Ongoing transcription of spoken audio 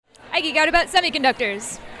I geek out about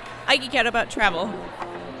semiconductors. I geek out about travel.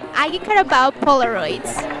 I geek out about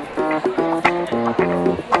Polaroids.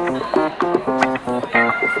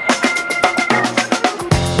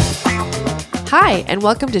 Hi, and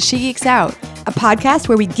welcome to She Geeks Out, a podcast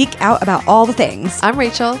where we geek out about all the things. I'm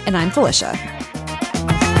Rachel. And I'm Felicia.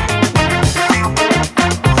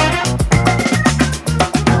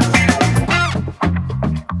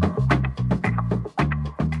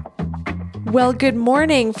 Well, good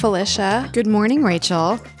morning, Felicia. Good morning,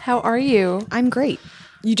 Rachel. How are you? I'm great.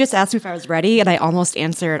 You just asked me if I was ready, and I almost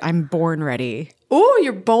answered, I'm born ready. Oh,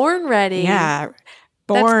 you're born ready. Yeah.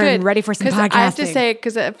 That's Born good. ready for some podcasting. I have to say,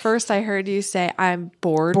 because at first I heard you say, I'm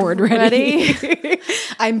bored ready.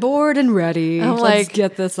 I'm bored and ready. I'm Let's like,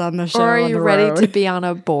 get this on the show. Or are on you the ready road. to be on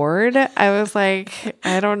a board? I was like,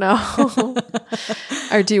 I don't know.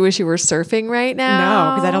 Or do you wish you were surfing right now?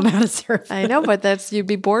 No, because I don't know how to surf. I know, but you'd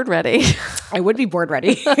be bored ready. I would be bored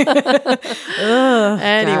ready.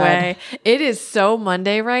 Anyway, it is so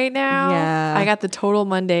Monday right now. Yeah. I got the total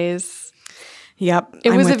Mondays. Yep. It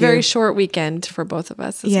I'm was a with very you. short weekend for both of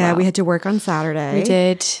us as Yeah, well. we had to work on Saturday. We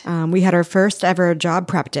did. We had our first ever job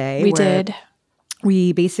prep day. We where did.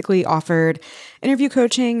 We basically offered interview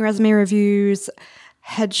coaching, resume reviews,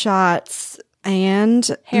 headshots, and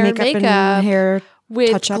Hair and makeup makeup and hair With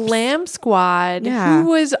touch-ups. Glam Squad, Yeah. who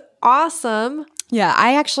was awesome. Yeah,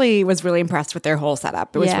 I actually was really impressed with their whole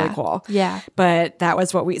setup. It was really cool. Yeah. But that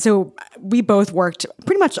was what we both worked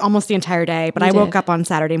pretty much almost the entire day, but I woke up on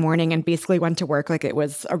Saturday morning and basically went to work like it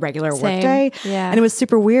was a regular work day. Yeah. And it was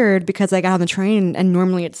super weird because I got on the train and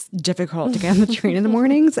normally it's difficult to get on the train in the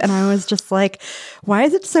mornings. And I was just like, why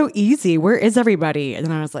is it so easy? Where is everybody? And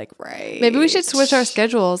then I was like, right. Maybe we should switch our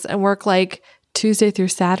schedules and work like Tuesday through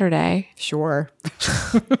Saturday. Sure.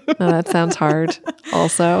 No, that sounds hard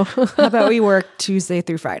also. How about we work Tuesday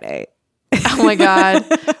through Friday? Oh my God.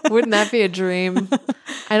 Wouldn't that be a dream?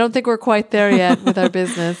 I don't think we're quite there yet with our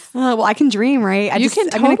business. Well, I can dream, right? You can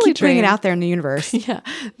I'm going to totally keep putting it dream. out there in the universe. Yeah.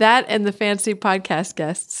 That and the fancy podcast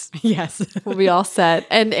guests Yes. will be all set.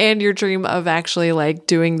 And your dream of actually like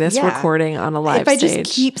doing this Yeah. recording on a live If I stage.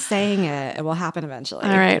 just keep saying it, it will happen eventually.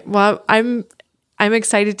 All right. Well, I'm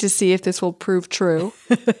excited to see if this will prove true.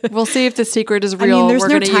 We'll see if the secret is I real. mean, there's We're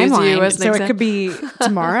no going to use you timeline, as an so it example. could be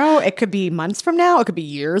tomorrow. It could be months from now. It could be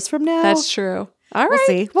years from now. That's true. All right. We'll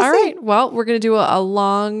see. We'll All see. right. Well, we're going to do a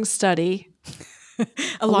long study.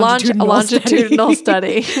 a longitudinal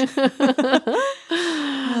study.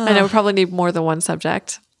 I know we probably need more than one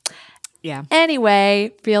subject. Yeah.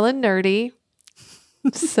 Anyway, feeling nerdy.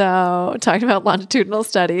 So talking about longitudinal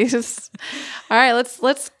studies. All right, let's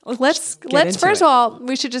into first it. of all,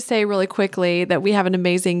 we should just say really quickly that we have an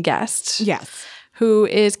amazing guest. Yes. Who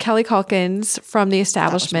is Kelly Calkins from The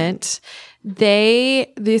Establishment. The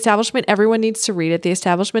Establishment, everyone needs to read it.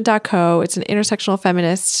 TheEstablishment.co. It's an intersectional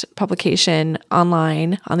feminist publication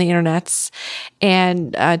online on the internets.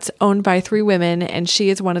 And it's owned by 3 women, and she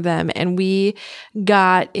is one of them. And we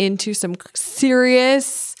got into some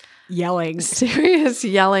serious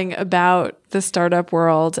yelling about the startup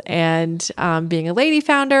world and being a lady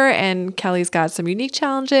founder. And Kelly's got some unique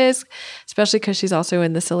challenges, especially because she's also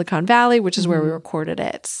in the Silicon Valley, which is where we recorded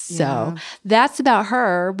it. So that's about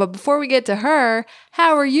her. But before we get to her,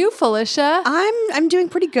 how are you, Felicia? I'm doing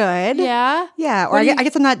pretty good. Yeah? Yeah. Or I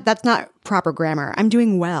guess I'm not. That's not proper grammar. I'm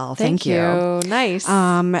doing well. Thank you. Nice.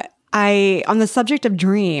 On the subject of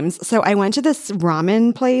dreams. So I went to this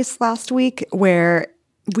ramen place last week where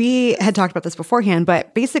we had talked about this beforehand,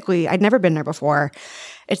 but basically I'd never been there before.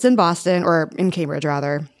 It's in Boston, or in Cambridge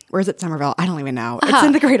rather. Or is it Somerville? I don't even know. It's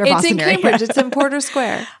in the greater Boston area. It's in Cambridge. It's in Porter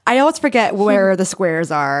Square. I always forget where the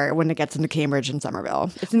squares are when it gets into Cambridge and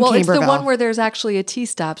Somerville. It's in Well, it's the Camberville. one where there's actually a T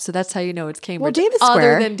stop, so that's how you know it's Cambridge. Davis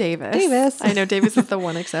Square. Other than Davis. Davis. I know Davis is the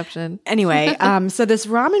one exception. Anyway, so this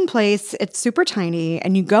ramen place, it's super tiny,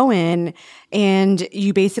 and you go in and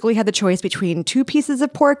you basically had the choice between 2 pieces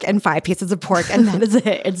of pork and 5 pieces of pork, and that is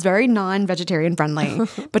it. It's very non-vegetarian friendly,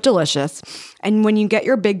 but delicious. And when you get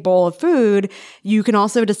your big bowl of food, you can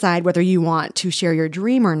also decide whether you want to share your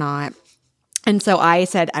dream or not. And so I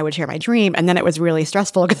said I would share my dream, and then it was really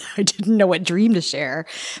stressful because I didn't know what dream to share.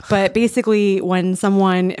 But basically, when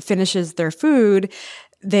someone finishes their food,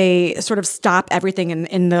 they sort of stop everything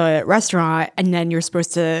in the restaurant, and then you're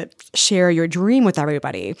supposed to share your dream with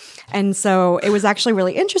everybody. And so it was actually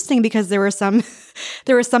really interesting because there were some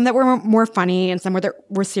that were more funny and some that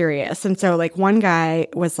were serious. And so like one guy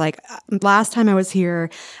was like, last time I was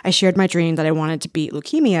here, I shared my dream that I wanted to beat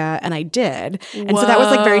leukemia, and I did. And so that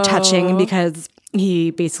was like very touching because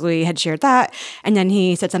he basically had shared that. And then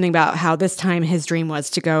he said something about how this time his dream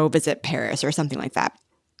was to go visit Paris or something like that.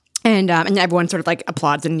 And everyone sort of like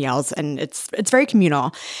applauds and yells, and it's very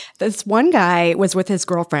communal. This one guy was with his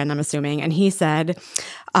girlfriend, I'm assuming, and he said,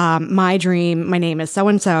 my name is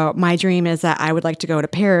so-and-so. My dream is that I would like to go to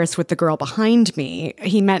Paris with the girl behind me.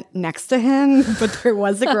 He meant next to him, but there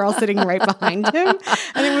was a girl sitting right behind him.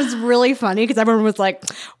 And it was really funny because everyone was like,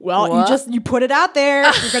 well, you put it out there.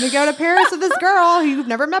 You're going to go to Paris with this girl who you've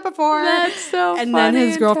never met before. That's so And funny then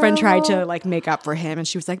his girlfriend tried terrible. to like make up for him. And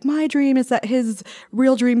she was like, my dream is that his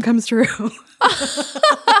real dream comes true.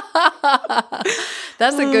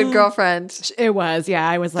 That's a good girlfriend. It was, yeah.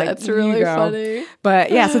 I was like, That's "You really go." funny. But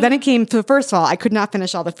yeah, so then it came to, first of all, I could not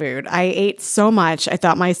finish all the food. I ate so much, I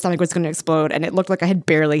thought my stomach was going to explode, and it looked like I had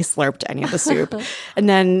barely slurped any of the soup. And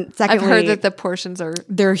then I've secondly, heard that the portions are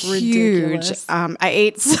they're ridiculous. huge. I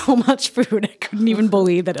ate so much food, I couldn't even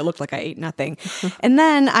believe that it looked like I ate nothing. And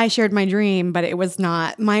then I shared my dream, but it was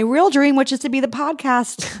not my real dream, which is to be the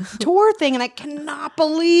podcast tour thing. And I cannot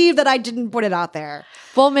believe that I didn't put it out there.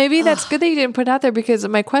 Well, maybe that's good that you didn't put it out there, because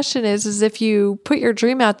my question is if you put your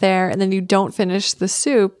dream out there and then you don't finish the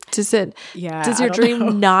soup, does your I don't dream know.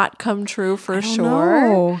 not come true for sure?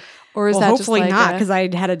 No. Or is Well, that hopefully just like not, because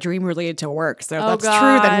I had a dream related to work. So if Oh, that's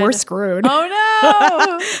true, then we're God. screwed. Oh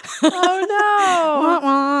no! Oh no! Wah,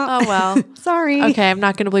 wah. Oh well. Sorry. Okay, I'm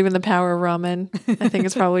not going to believe in the power of ramen. I think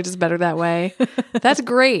it's probably just better that way. That's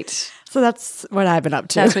great. So that's what I've been up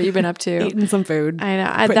to. That's what you've been up to. Eating some food. I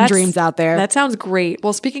know. Putting That's- dreams out there. That sounds great.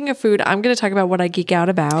 Well, speaking of food, I'm going to talk about what I geek out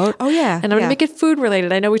about. Oh, yeah. And I'm going Yeah. to make it food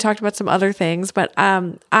related. I know we talked about some other things, but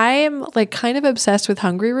I am like kind of obsessed with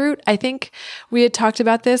Hungry Root. I think we had talked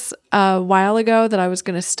about this a while ago that I was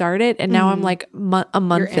going to start it, and now I'm like a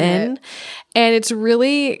month You're in in, and it's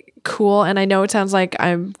really cool. And I know it sounds like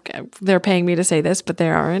they're paying me to say this, but they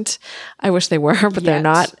aren't. I wish they were, but they're Yet.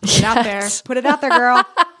 not. Put it out there. Put it out there, girl.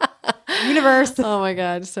 Universe. Oh my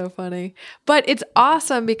God, so funny. But it's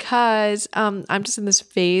awesome because I'm just in this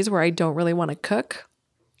phase where I don't really want to cook,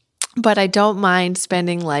 but I don't mind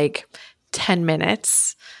spending like 10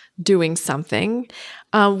 minutes doing something.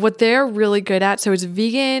 What they're really good at, so it's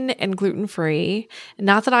vegan and gluten-free.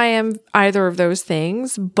 Not that I am either of those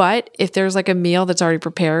things, but if there's like a meal that's already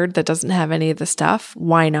prepared that doesn't have any of the stuff,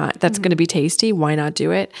 why not? That's going to be tasty. Why not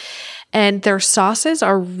do it? And their sauces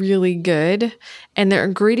are really good, and their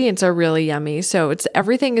ingredients are really yummy. So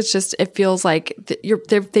everything is just, it feels like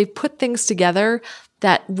they've put things together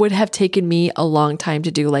that would have taken me a long time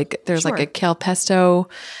to do. Like there's like a kale pesto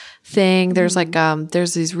thing. There's like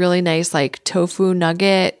there's these really nice like tofu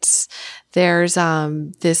nuggets. There's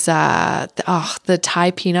the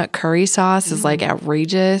Thai peanut curry sauce is like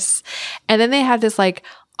outrageous. And then they have this like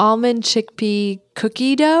almond chickpea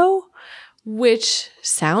cookie dough, which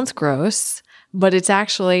sounds gross, but it's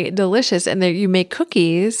actually delicious. And you make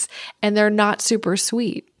cookies and they're not super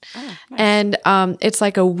sweet. Oh, nice. And it's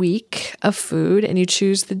like a week of food, and you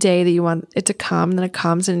choose the day that you want it to come. And then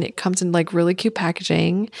it comes in like really cute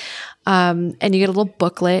packaging. And you get a little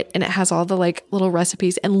booklet, and it has all the like little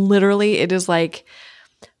recipes. And literally it is like,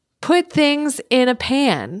 put things in a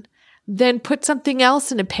pan, then put something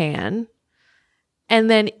else in a pan, and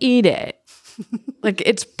then eat it. Like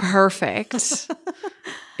it's perfect.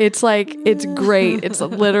 It's like, it's great. It's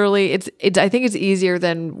literally, I think it's easier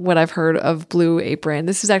than what I've heard of Blue Apron.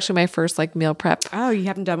 This is actually my first like meal prep. Oh, you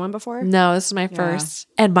haven't done one before? No, this is my first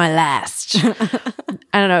and my last.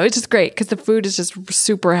 I don't know. It's just great because the food is just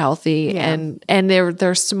super healthy, and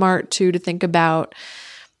they're smart too to think about.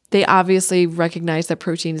 They obviously recognize that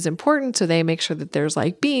protein is important, so they make sure that there's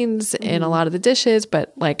like beans in a lot of the dishes.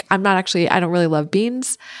 But like, I don't really love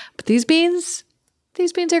beans, but these beans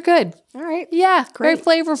are good. All right. Yeah, Great.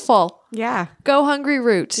 very flavorful. Yeah. Go Hungry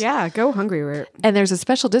Root. Yeah. Go Hungry Root. And there's a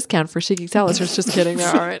special discount for She Geeks Out listeners. Just kidding, there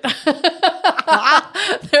aren't.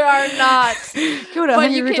 There are not. Go to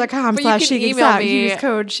But you can- but you can email me. Use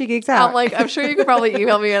code SheGeeksOut. I'm sure you could probably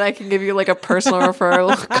email me and I can give you like a personal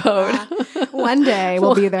referral code. One day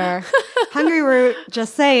we'll be there. Hungry Root,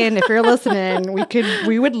 just saying, if you're listening,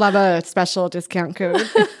 we would love a special discount code.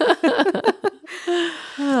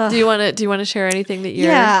 Do you want to share anything that you're?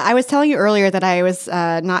 Yeah, I was telling you earlier that I was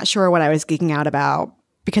not sure what I was geeking out about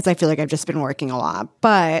because I feel like I've just been working a lot.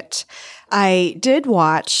 But I did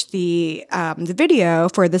watch the video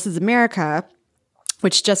for This Is America,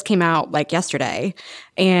 which just came out like yesterday.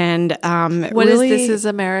 And What is This Is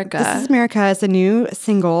America? This Is America is a new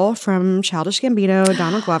single from Childish Gambino,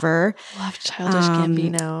 Donald Glover. Love Childish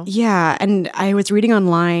Gambino. Yeah, and I was reading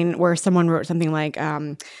online where someone wrote something like,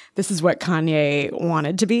 "This is what Kanye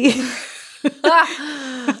wanted to be."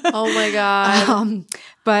 Oh my God.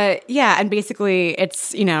 But yeah, and basically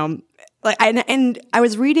it's, like, and I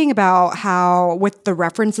was reading about how with the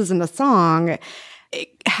references in the song, it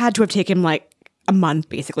had to have taken like a month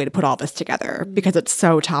basically to put all this together because it's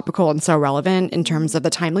so topical and so relevant in terms of the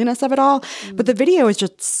timeliness of it all. But the video is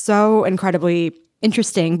just so incredibly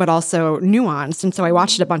interesting, but also nuanced. And so I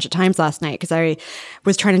watched it a bunch of times last night because I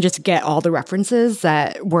was trying to just get all the references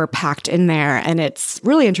that were packed in there. And it's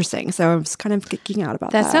really interesting. So I was kind of geeking out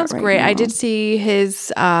about that. That sounds right great. now. I did see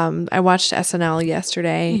his, I watched SNL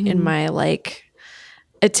yesterday in my like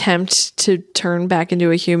attempt to turn back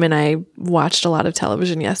into a human. I watched a lot of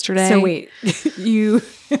television yesterday. So wait, you...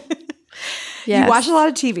 Yes. You watched a lot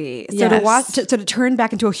of TV. So Yes. to turn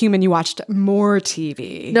back into a human, you watched more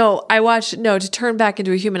TV. To turn back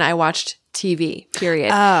into a human, I watched TV,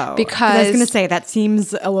 period. Oh, because I was going to say that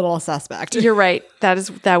seems a little suspect. you're right.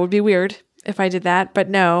 That would be weird if I did that. But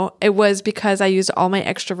no, it was because I used all my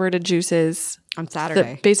extroverted juices On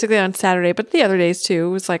Saturday. basically on Saturday, but the other days too.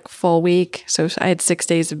 It was like full week. So I had 6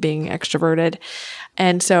 days of being extroverted.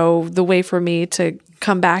 And so the way for me to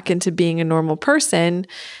come back into being a normal person,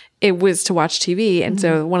 it was to watch TV. And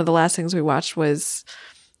so one of the last things we watched was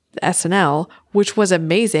SNL, which was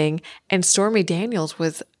amazing. And Stormy Daniels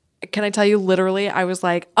was, can I tell you, literally, I was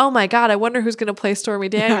like, oh my God, I wonder who's going to play Stormy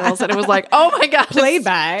Daniels. And it was like, oh my God. Played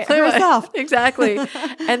by herself. Exactly.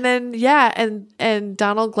 And then, and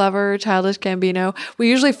Donald Glover, Childish Gambino. We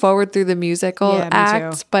usually forward through the musical Yeah, me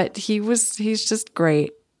acts, too. but he's just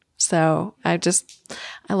great. So I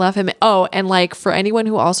love him. Oh, and like for anyone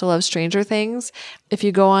who also loves Stranger Things, if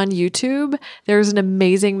you go on YouTube, there's an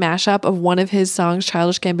amazing mashup of one of his songs,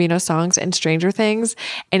 Childish Gambino songs, and Stranger Things.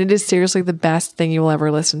 And it is seriously the best thing you will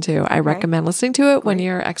ever listen to. I recommend listening to it when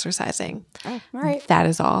you're exercising. Oh, all right. That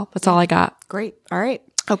is all. That's all I got. Great. All right.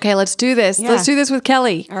 Okay, let's do this. Yeah. Let's do this with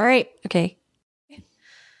Kelly. All right. Okay.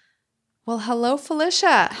 Well, hello,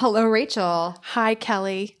 Felicia. Hello, Rachel. Hi,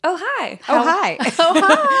 Kelly. Oh, hi. Oh, hi. Oh,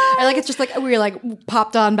 hi. I like it's just like we were like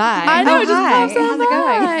popped on by. I know, Oh, it just hi. pops on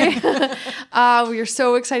How's it going? by. We are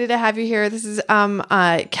so excited to have you here. This is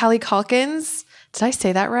Kelly Calkins. Did I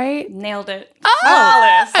say that right? Nailed it.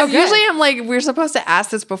 Usually I'm like, we're supposed to ask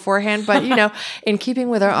this beforehand, but in keeping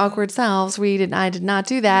with our awkward selves, I did not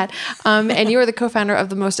do that. And you are the co-founder of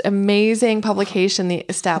the most amazing publication, The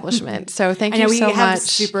Establishment. So thank I know you we so have much.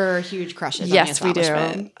 super huge crushes Yes, on we the do.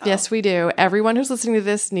 Establishment. Yes, we do. Everyone who's listening to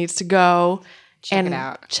this needs to go Check it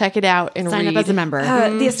out. Check it out and Sign read. up as a member.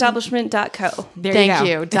 Theestablishment.co. There Thank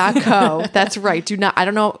you you. go. .co. That's right. Do not. I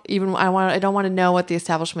don't know. I don't want to know what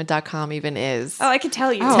theestablishment.com even is. Oh, I could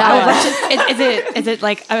tell you. Oh, Tell I would us. love to- is it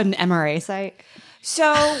like an MRA site?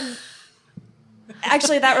 So,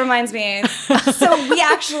 actually, that reminds me. So, we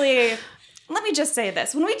actually, let me just say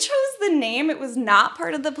this. When we chose the name, it was not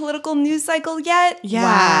part of the political news cycle yet.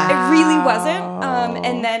 Yeah. It really wasn't.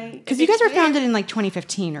 And then. Because you guys were founded in like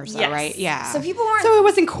 2015 or so, Yes. right? Yeah. So people weren't. So it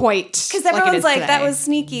wasn't quite. Because everyone's like, that was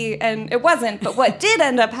sneaky, and it wasn't. But what did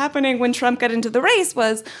end up happening when Trump got into the race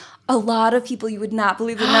was a lot of people, you would not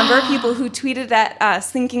believe the number of people who tweeted at us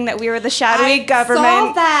thinking that we were the shadowy government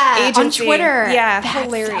saw that agency. on Twitter. Yeah, That's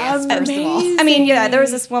hilarious. first of all. I mean, yeah, there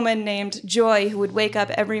was this woman named Joy who would wake up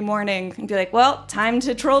every morning and be like, well, time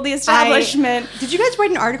to troll the establishment. Did you guys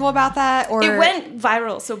write an article about that? Or It went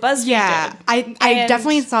viral, so BuzzFeed Yeah, did. I And-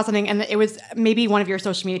 definitely saw something, and it was maybe one of your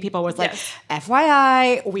social media people was like, Yes.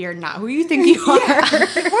 "FYI, we are not who you think you are."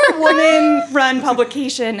 We're a woman-run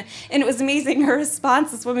publication, and it was amazing. Her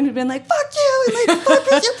response, this woman who'd been like, "Fuck you," and like,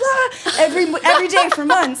 "Fuck you," blah, every day for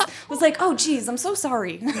months, was like, "Oh, geez, I'm so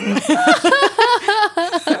sorry."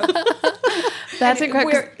 That's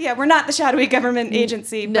incredible. We're not the shadowy government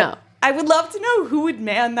agency. But No. I would love to know who would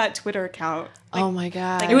man that Twitter account. Oh my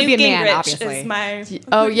God. It would be a Newt man, Gingrich obviously. Is my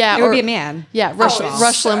Oh yeah. It would or- be a man. Yeah. Rush sure.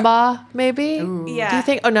 Limbaugh, maybe. Yeah. Do you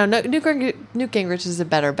think? Oh no. Newt Gingrich is a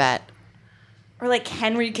better bet. or like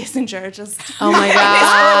Henry Kissinger. Just Oh my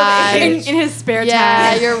God. In his spare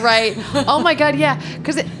Yeah, time. you're right. Oh my God, yeah.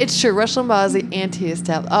 Because it's true. Rush Limbaugh is the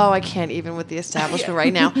anti-establishment. Oh, I can't even with the establishment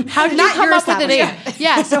right now. How did you Not come your up with the name? establishment.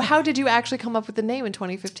 Yeah, so how did you actually come up with the name in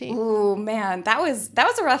 2015? Oh man, that was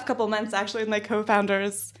a rough couple months actually with my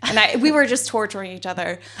co-founders, and we were just torturing each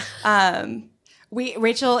other.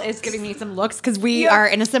 Rachel is giving me some looks because we are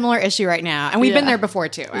in a similar issue right now, and we've been Yeah. there before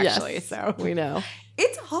too, actually. Yes, So we know.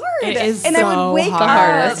 It's hard. It is and I so would wake hard. up.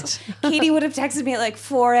 Hardest. Katie would have texted me at like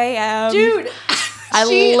 4 a.m. dude. I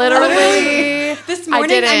She literally This I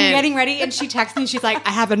morning, I'm didn't. getting ready, and she texts me. She's like,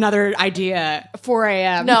 "I have another idea." 4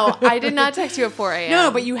 a.m. No, I did not text you at 4 a.m.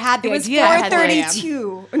 no, but you had the It was idea. at 4 a.m.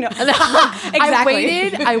 4:32. No,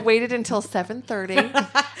 Exactly. I waited until 7:30,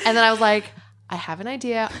 and then I was like, I have an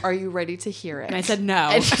idea. Are you ready to hear it? And I said no.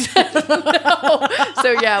 And she said no.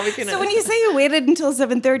 So yeah, we can. So when you say you waited until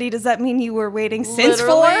 7:30, does that mean you were waiting since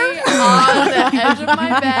literally 4? on the edge of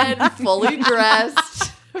my bed, fully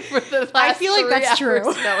dressed. For the last I feel like 3 that's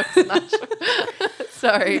hours. true. No, it's not.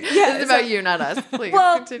 Sorry. This is about you, not us. Please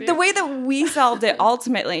Well, continue. the way that we solved it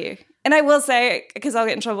ultimately, and I will say, because I'll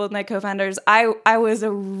get in trouble with my co-founders, I was a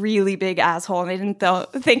really big asshole, and I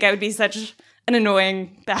didn't think I would be such an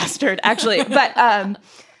annoying bastard, actually. But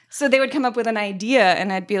so they would come up with an idea,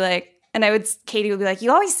 and I'd be like, Katie would be like,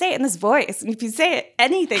 you always say it in this voice. And if you say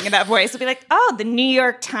anything in that voice, it'll be like, oh, the New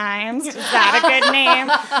York Times. Is that a good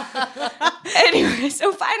name? Anyway,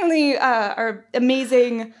 so finally, our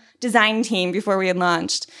amazing design team, before we had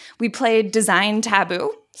launched, we played Design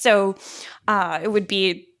Taboo. So it would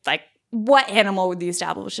be like, what animal would the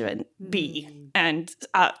establishment be? And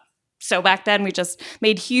so back then, we just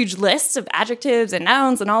made huge lists of adjectives and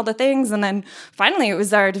nouns and all the things. And then finally, it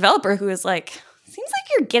was our developer who was like, seems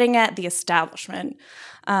like you're getting at the establishment.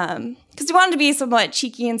 Because we wanted to be somewhat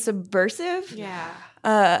cheeky and subversive. yeah.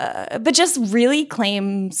 But just really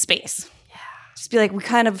claim space. Yeah. Just be like,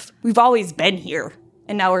 we've always been here.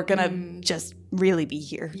 And now we're going to just really be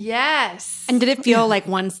here. Yes. And did it feel like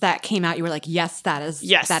once that came out, you were like, yes, that is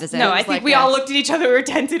it? No, I think Like we all looked at each other. We were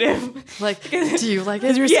tentative. like, do you like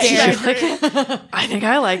it? You're scared. Like it? I think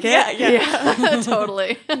I like it. Yeah.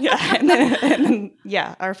 Totally. Yeah. And then,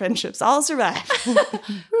 our friendships all survived.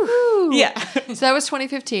 Yeah. So that was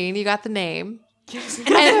 2015. You got the name.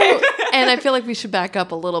 And I feel like we should back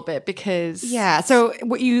up a little bit because Yeah. So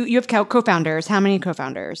what you have co-founders. How many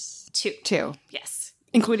co-founders? 2. Yes.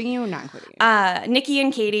 Including you or not including you? Nikki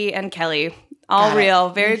and Katie and Kelly. All Got it. real.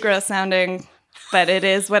 Very gross sounding, but it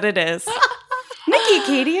is what it is. Nikki,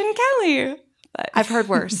 Katie, and Kelly. But, I've heard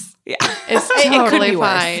worse. yeah. It's It could totally be worse.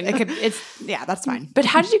 fine. That's fine. But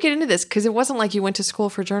how did you get into this? Because it wasn't like you went to school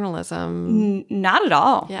for journalism. Not at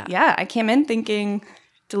all. Yeah. I came in thinking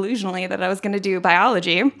delusionally that I was going to do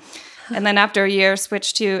biology. And then after a year,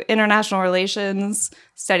 switched to international relations,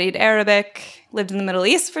 studied Arabic, lived in the Middle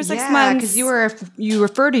East for 6 months. because you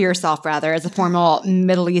refer to yourself rather as a formal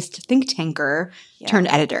Middle East think tanker turned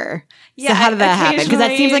editor. Yeah, so how did that happen? Because that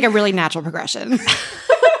seems occasionally- like a really natural progression.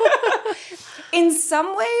 In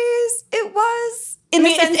some ways, it was. In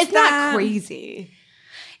the sense it's that not crazy.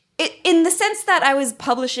 In the sense that I was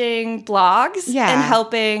publishing blogs Yeah. and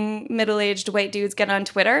helping middle-aged white dudes get on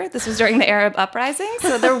Twitter. This was during the Arab uprising,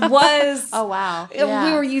 so there was. Oh, wow. We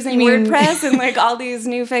were using WordPress and like all these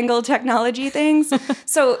newfangled technology things.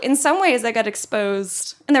 So in some ways, I got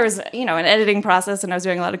exposed, and there was an editing process, and I was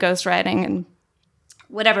doing a lot of ghostwriting and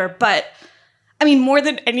whatever. But I mean, more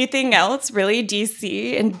than anything else, really,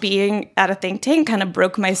 DC and being at a think tank kind of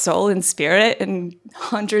broke my soul and spirit in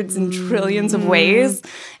hundreds and trillions of ways.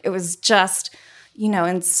 It was just,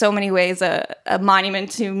 in so many ways, a monument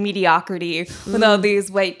to mediocrity with all these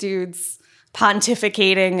white dudes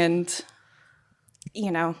pontificating and,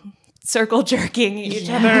 circle jerking each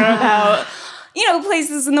other about,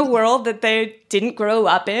 places in the world that they didn't grow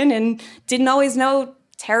up in and didn't always know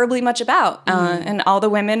terribly much about. And all the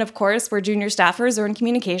women, of course, were junior staffers or in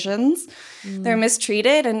communications. They're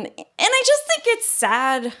mistreated. And I just think it's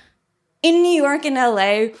sad in New York and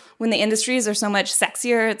LA when the industries are so much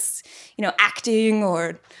sexier. It's, acting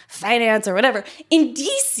or finance or whatever. In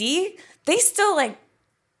DC, they still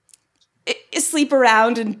sleep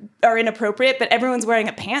around and are inappropriate, but everyone's wearing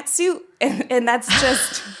a pantsuit. And that's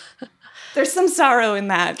just, there's some sorrow in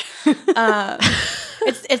that.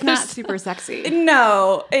 It's not super sexy.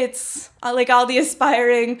 No, it's like all the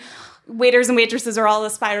aspiring waiters and waitresses are all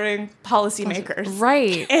aspiring policymakers.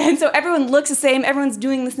 Right. And so everyone looks the same. Everyone's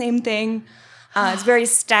doing the same thing. It's very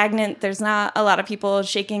stagnant. There's not a lot of people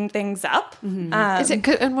shaking things up. Is it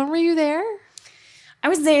good? And when were you there? I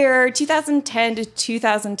was there 2010 to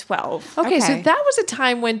 2012. Okay, so Okay. that was a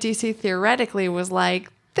time when DC theoretically was like,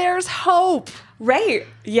 there's hope. Right.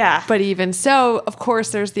 Yeah. But even so, of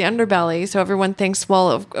course, there's the underbelly. So everyone thinks,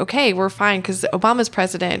 well, okay, we're fine because Obama's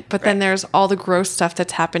president. But then there's all the gross stuff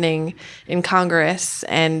that's happening in Congress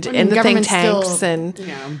and in the think government's tanks. still,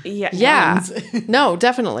 And Yeah. no,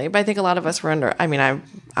 definitely. But I think a lot of us were under, I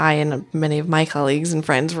and many of my colleagues and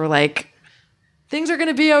friends were like, things are going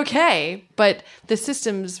to be okay. But the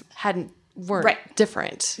systems weren't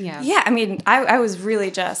different. Yeah. Yeah. I mean, I was really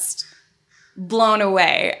just blown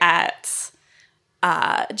away at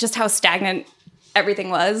just how stagnant everything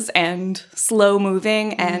was and slow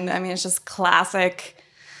moving. And I mean, it's just classic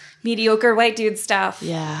mediocre white dude stuff.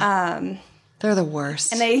 Yeah. They're the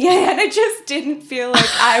worst. And I just didn't feel like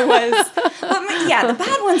I was. But yeah, the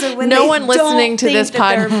bad ones are when no they one listening don't to think this that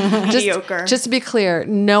podcast. they're mediocre. Just to be clear,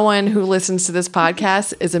 no one who listens to this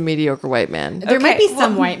podcast is a mediocre white man. There might be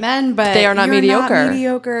some white men, but they are not you're mediocre. Not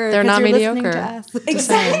mediocre. They're 'cause not you're listening mediocre. to us.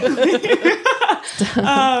 Exactly.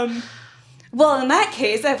 Well, in that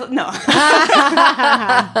case, no.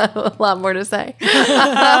 A lot more to say.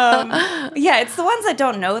 Yeah, it's the ones that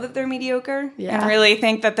don't know that they're mediocre and really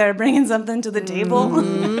think that they're bringing something to the table.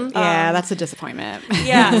 Yeah, that's a disappointment.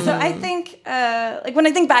 Yeah, so I think, like when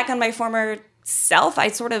I think back on my former self, I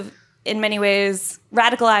sort of, in many ways,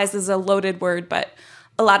 radicalized is a loaded word, but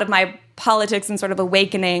a lot of my politics and sort of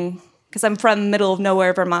awakening, because I'm from middle of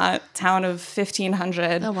nowhere, Vermont, town of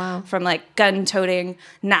 1,500. Oh, wow. From like gun-toting,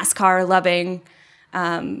 NASCAR-loving.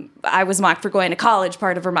 I was mocked for going to college,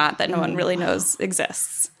 part of Vermont that no one really knows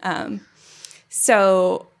exists.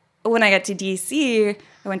 So when I got to D.C.,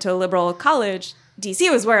 I went to a liberal college. D.C.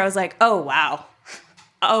 was where I was like, oh, wow.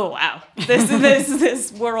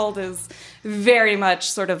 This world is very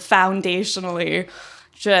much sort of foundationally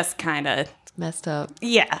just kind of Messed up.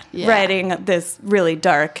 Yeah, riding this really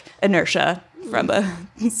dark inertia from a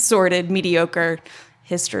sordid, mediocre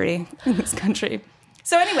history in this country.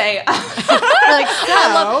 So anyway, So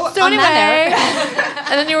anyway,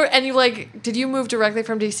 and you like, did you move directly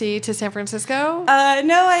from DC to San Francisco?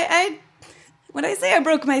 no, I when I say I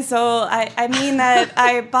broke my soul, I mean that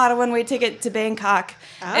I bought a one-way ticket to Bangkok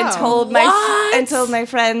and told my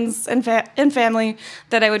friends and family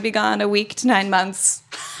that I would be gone a week to 9 months.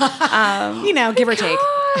 Give or take.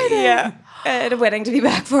 Yeah, at a wedding to be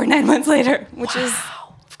back for 9 months later, which is,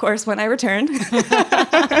 of course, when I returned.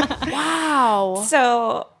 Wow.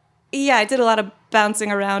 So, yeah, I did a lot of bouncing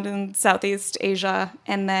around in Southeast Asia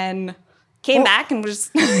and then came back and was...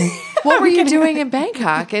 What were you doing in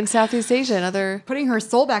Bangkok in Southeast Asia and other... Putting her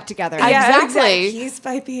soul back together. Yeah, Exactly. Piece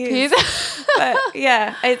by piece. But,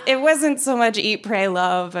 yeah, it wasn't so much eat, pray,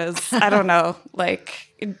 love as, I don't know, like...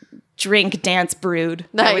 drink, dance, brood,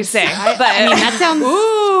 I would Nice. say. But that sounds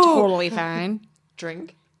totally fine.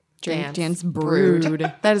 Drink, Dance, brood.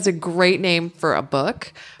 That is a great name for a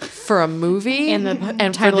book, for a movie, And the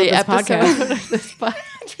and for title the of this episode podcast. of this podcast.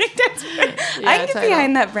 Drink, dance, brood. Yeah, I can get title.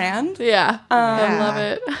 behind that brand. Yeah, I love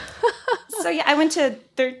it. So, yeah, I went to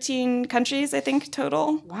 13 countries, I think,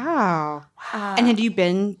 total. Wow. And had you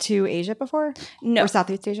been to Asia before? No. Or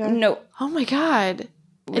Southeast Asia? No. Oh my god!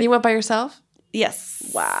 And you went by yourself? Yes.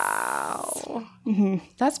 Wow.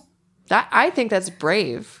 That's that. I think that's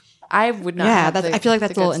brave. I would not. Yeah, have I the- feel like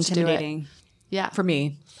that's the a little guts to do it. intimidating Yeah. for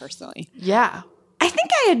me personally. Yeah. I think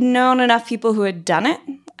I had known enough people who had done it.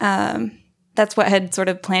 That's what had sort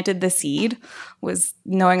of planted the seed, was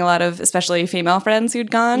knowing a lot of, especially female friends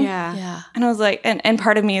who'd gone. Yeah. And I was like, and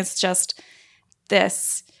part of me is just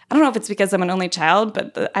this, I don't know if it's because I'm an only child,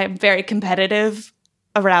 but I'm very competitive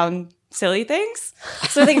around silly things.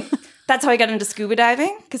 So I think that's how I got into scuba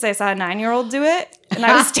diving, because I saw a 9-year-old do it and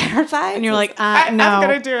I was terrified. And you're like, no. I'm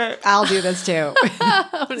going to do it. I'll do this too. So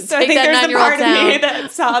I think there's a part of me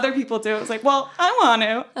that saw other people do it. I was like, well, I want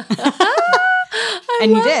to.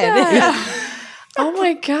 And you did. Oh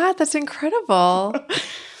my god, that's incredible.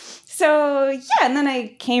 So, yeah, and then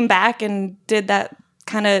I came back and did that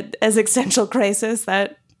kind of existential crisis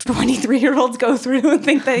that 23-year-olds go through and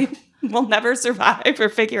think they will never survive or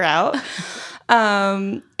figure out.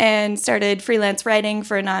 And started freelance writing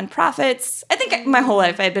for nonprofits. I think my whole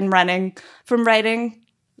life I'd been running from writing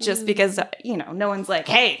just because, no one's like,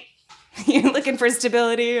 hey, you're looking for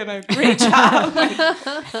stability and a great job. Like,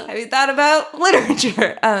 have you thought about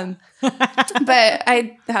literature? But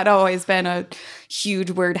I had always been a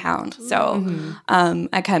huge word hound. So I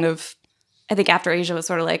think after Asia was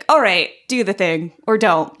sort of like, all right, do the thing or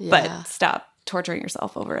don't, but stop torturing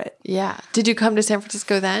yourself over it. Yeah. Did you come to San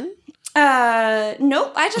Francisco then?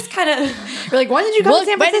 Nope. I just kind of... You're like, when did you come to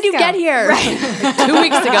San Francisco? When did you get here? Like 2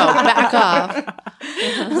 weeks ago. Back off.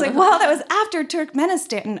 I was like, well, that was after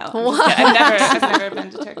Turkmenistan. No, I've never been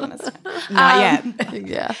to Turkmenistan. Not yet.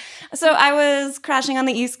 Yeah. So I was crashing on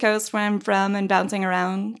the East Coast where I'm from and bouncing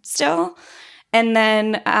around still. And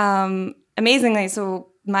then, amazingly, so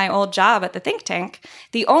my old job at the think tank,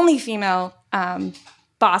 the only female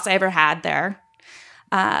boss I ever had there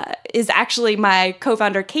is actually my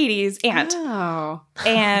co-founder Katie's aunt. Oh.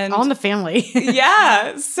 And All in the family.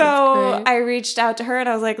 yeah. So great. I reached out to her and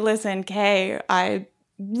I was like, listen, Kay, I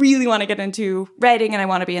really want to get into writing and I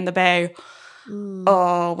want to be in the Bay.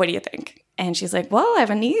 Oh, what do you think? And she's like, well, I have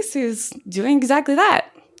a niece who's doing exactly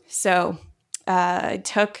that. So I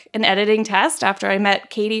took an editing test after I met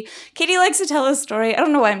Katie. Katie likes to tell a story. I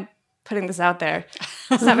don't know why I'm putting this out there.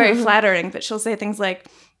 It's not very flattering, but she'll say things like,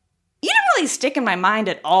 you didn't really stick in my mind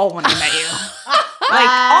at all when I met you. Like,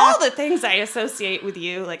 all the things I associate with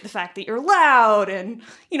you, like the fact that you're loud and,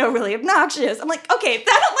 really obnoxious. I'm like, okay,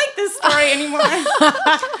 I don't like this story anymore.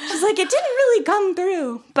 She's like, it didn't really come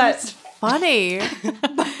through. But Funny.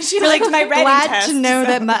 she liked my writing Glad test. to know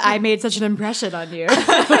that I made such an impression on you.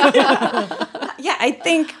 Yeah, I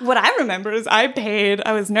think what I remember is I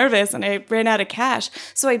was nervous and I ran out of cash.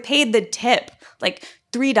 So I paid the tip, like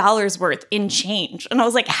 $3 worth in change. And I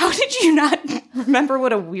was like, how did you not remember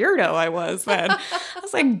what a weirdo I was then? I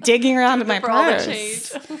was like digging around in my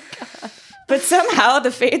purse. But somehow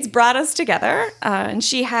the fates brought us together. And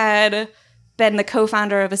she had been the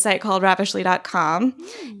co-founder of a site called Ravishly.com.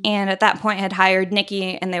 And at that point had hired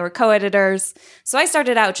Nikki and they were co-editors. So I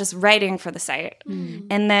started out just writing for the site.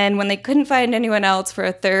 And then when they couldn't find anyone else for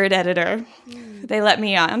a third editor, they let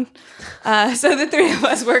me on. So the three of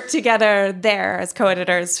us worked together there as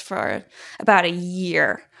co-editors for about a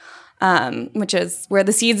year, which is where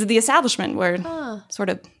the seeds of the establishment were sort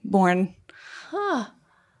of born. And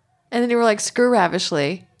then you were like, screw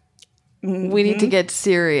Ravishly. We need to get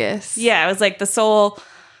serious. Yeah, it was like the soul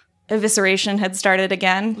evisceration had started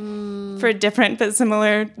again for different but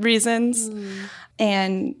similar reasons.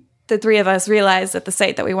 And the three of us realized that the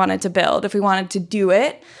site that we wanted to build, if we wanted to do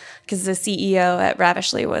it, because the CEO at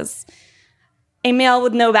Ravishly was a male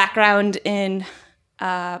with no background in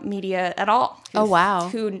media at all. Oh, wow.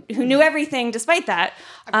 Who knew everything despite that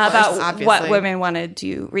about obviously. what women wanted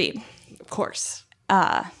to read. Of course.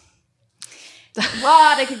 A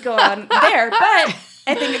lot I could go on there, but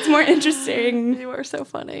I think it's more interesting You are so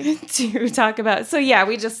funny. to talk about. So yeah,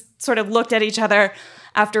 we just sort of looked at each other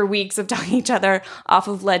after weeks of talking each other off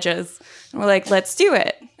of ledges. And we're like, let's do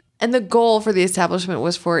it. And the goal for the establishment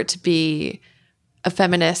was for it to be a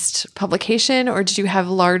feminist publication, or did you have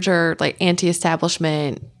larger, like,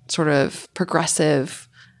 anti-establishment, sort of progressive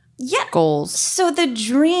goals? So the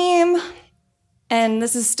dream, and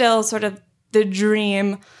this is still sort of the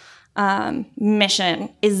dream mission,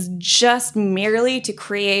 is just merely to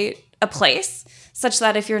create a place such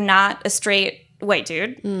that if you're not a straight white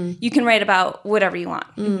dude, you can write about whatever you want.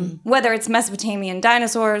 Whether it's Mesopotamian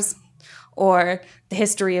dinosaurs or the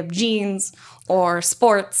history of jeans or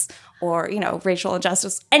sports or, racial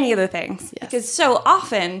injustice, any of the things. Yes. Because so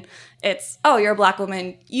often it's, oh, you're a Black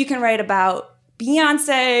woman, you can write about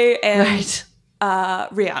Beyonce and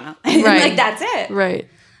Rihanna. Right. Like, that's it. Right.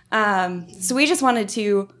 So we just wanted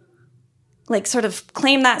to, like, sort of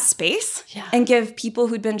claim that space and give people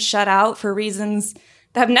who'd been shut out for reasons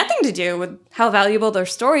that have nothing to do with how valuable their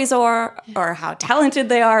stories are or how talented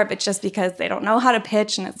they are, but just because they don't know how to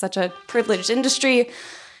pitch and it's such a privileged industry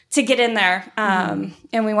to get in there.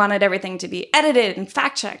 And we wanted everything to be edited and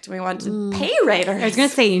fact-checked. We wanted to pay writers. I was going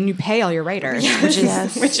to say, and you pay all your writers, which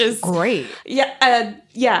is great.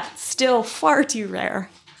 Yeah, still far too rare.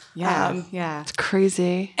 Yeah. It's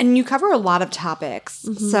crazy. And you cover a lot of topics.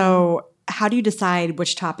 So how do you decide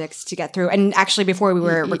which topics to get through? And actually, before we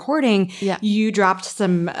were recording, you dropped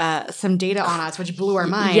some data on us, which blew our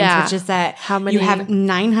minds, which is that you have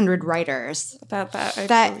 900 writers. About that. Actually.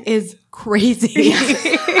 That is crazy.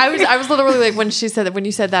 I was literally like, when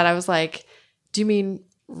you said that, I was like, do you mean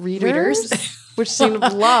readers? Which seemed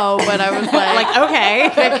low, but I was like okay.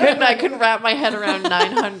 I couldn't wrap my head around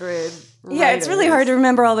 900 Yeah, it's really hard to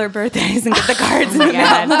remember all their birthdays and get the cards in the mail.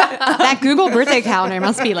 That Google birthday calendar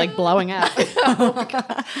must be like blowing up.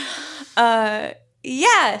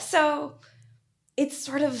 So it's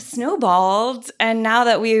sort of snowballed, and now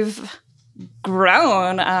that we've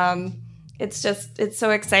grown, it's so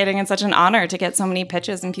exciting and such an honor to get so many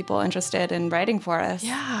pitches and people interested in writing for us.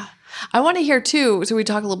 Yeah. I want to hear too. So we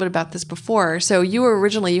talked a little bit about this before. So you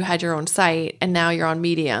had your own site, and now you're on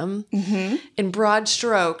Medium. In broad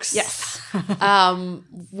strokes, Yes.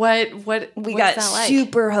 What We what's got that like?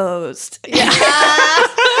 super hosed.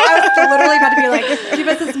 I was literally about to be like, give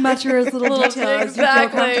us as much or as little detail as you feel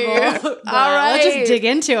comfortable. All right. Let's just dig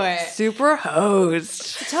into it. Super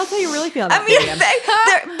hosed. Tell us how you really feel about I mean, Medium.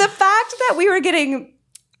 the fact that we were getting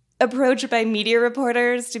approached by media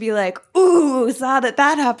reporters to be like, ooh, saw that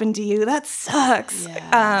happened to you. That sucks.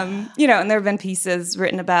 Yeah. And there have been pieces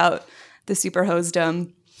written about the super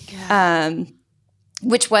hosedom,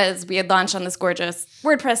 which was, we had launched on this gorgeous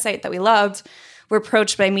WordPress site that we loved. We're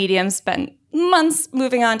approached by Medium, spent months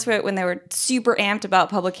moving on to it when they were super amped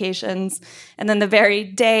about publications. And then the very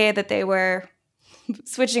day that they were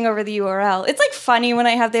switching over the URL. It's like funny when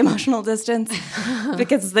I have the emotional distance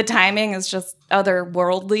because the timing is just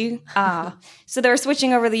otherworldly. So they were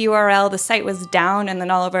switching over the URL. The site was down, and then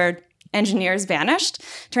all of our engineers vanished.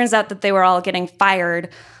 Turns out that they were all getting fired.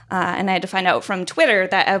 And I had to find out from Twitter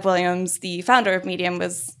that Ev Williams, the founder of Medium,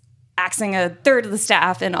 was axing a third of the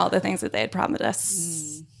staff, and all the things that they had promised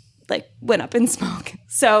us like went up in smoke.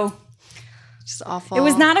 So Just awful. it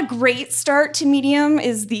was not a great start to Medium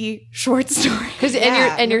is the short story.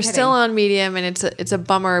 And you're still on Medium, and it's a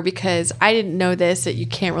bummer because I didn't know this, that you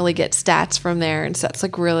can't really get stats from there, and so that's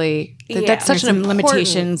like really that's such There's an some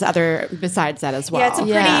limitations besides that as well. Yeah, it's a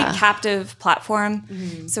pretty Yeah. captive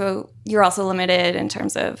platform. So you're also limited in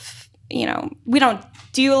terms of, we don't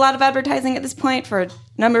do a lot of advertising at this point for a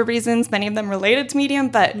number of reasons, many of them related to Medium,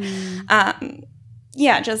 but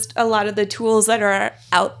just a lot of the tools that are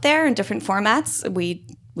out there in different formats,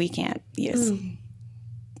 we can't use.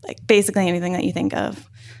 Like basically anything that you think of,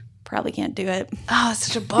 probably can't do it. Oh, it's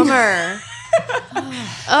such a bummer.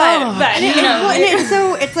 But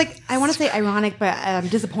So it's like, I want to say ironic, but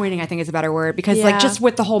disappointing, I think is a better word, because like just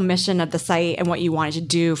with the whole mission of the site and what you wanted to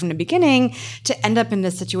do from the beginning, to end up in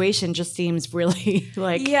this situation just seems really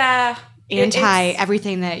like anti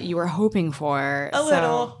everything that you were hoping for. A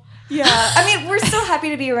little. Yeah. I mean, we're still happy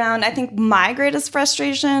to be around. I think my greatest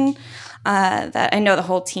frustration that I know the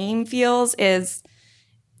whole team feels is,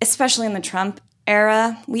 especially in the Trump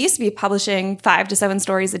era, we used to be publishing 5 to 7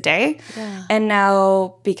 stories a day. Yeah. And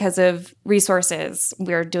now, because of resources,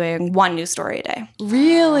 we're doing 1 new story a day.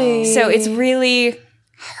 Really? So it's really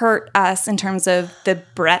hurt us in terms of the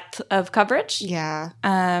breadth of coverage. Yeah.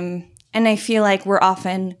 And I feel like we're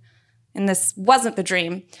often, and this wasn't the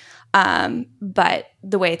dream, but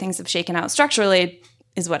the way things have shaken out structurally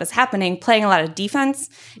is what is happening, playing a lot of defense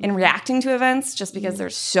and reacting to events just because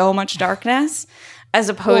there's so much darkness, as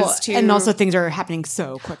opposed to... And also things are happening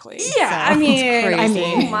so quickly. Yeah, so. I mean, crazy.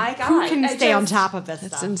 Oh my God. Who can stay on top of this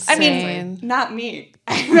stuff? Insane. I mean, not me.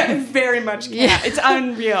 I very much can't. Yeah. It's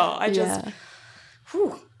unreal.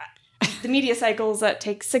 The media cycles that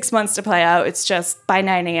take 6 months to play out, it's just by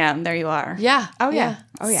 9 a.m., there you are. Yeah. Oh, yeah.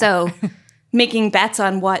 Oh, yeah. So making bets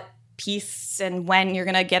on what piece and when you're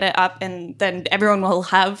going to get it up, and then everyone will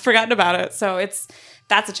have forgotten about it. So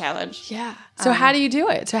that's a challenge. Yeah. So how do you do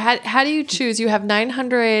it? So how do you choose? You have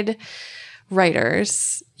 900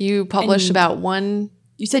 writers. You publish about one.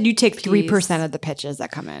 You said you take 3% of the pitches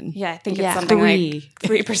that come in. Yeah, I think it's something like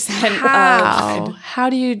 3%. How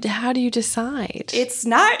do you decide? It's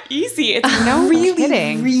not easy. It's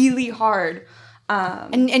really, really hard.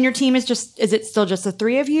 And your team is it still just the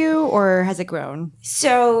 3 of you, or has it grown?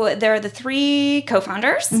 So there are the 3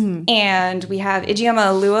 co-founders, and we have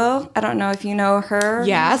Ijeoma Oluo. I don't know if you know her.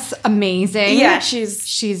 Yes, amazing. Yeah, she's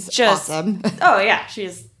just awesome. Oh yeah,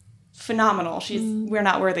 she's phenomenal. We're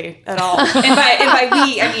not worthy at all. And by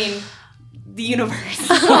we, I mean the universe,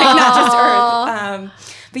 like not just Earth.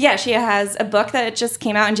 But yeah, she has a book that just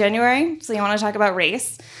came out in January. So you want to talk about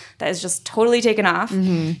race? That is just totally taken off.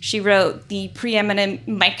 She wrote the preeminent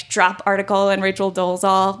mic drop article in Rachel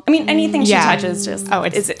Dolezal. I mean, anything she touches just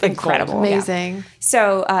is incredible. Amazing. Yeah.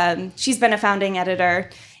 So she's been a founding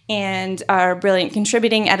editor, and our brilliant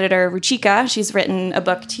contributing editor, Ruchika, she's written a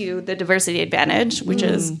book to The Diversity Advantage, which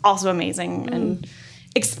is also amazing and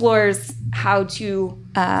explores how to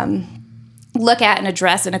look at and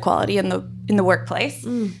address inequality in the workplace.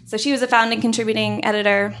 So she was a founding contributing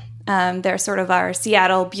editor. They're sort of our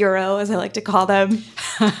Seattle bureau, as I like to call them.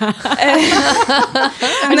 I'm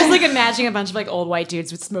just like imagining a bunch of like old white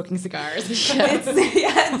dudes with smoking cigars.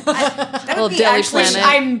 That would be Daily actually, Planet.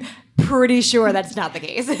 I'm pretty sure that's not the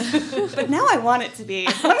case. but now I want it to be.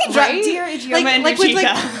 Let me drop Dear Ijeoma and with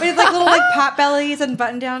Ruchika. little like pot bellies and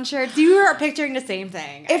button down shirts. You are picturing the same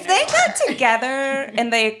thing. If they got together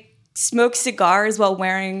and they smoke cigars while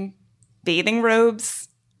wearing bathing robes,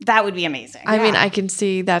 that would be amazing. I mean, I can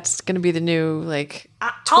see that's going to be the new like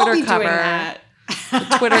I'll Twitter be cover. doing that.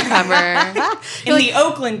 The Twitter cover. In the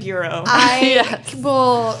Oakland bureau. I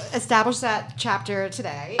will establish that chapter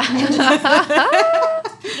today.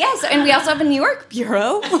 Yes, and we also have a New York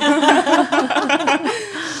bureau.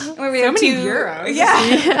 Where we have many 2 bureaus.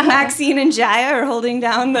 Yeah. Maxine and Jaya are holding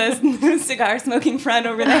down the cigar smoking front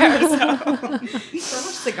over there. So much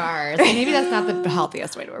cigars. Maybe that's not the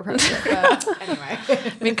healthiest way to approach it. But anyway.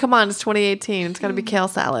 I mean, come on, it's 2018. It's got to be kale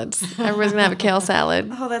salads. Everybody's going to have a kale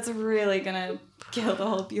salad. Oh, that's really going to kill the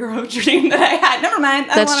whole bureau dream that I had. Never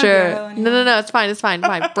mind. I don't That's want a bureau true. anymore. No, it's fine. It's fine.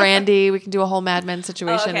 Brandy. We can do a whole Mad Men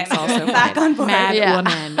situation. Okay. It's also Back fine. on board. Mad Yeah.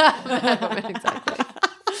 woman. Mad Woman, exactly.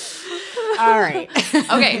 All right.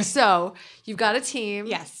 Okay, so you've got a team.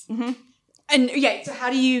 Yes. And yeah, so how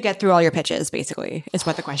do you get through all your pitches, basically, is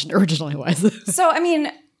what the question originally was. So, I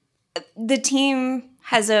mean, the team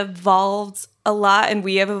has evolved a lot, and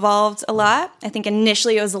we have evolved a lot. I think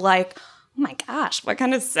initially it was like, oh my gosh, what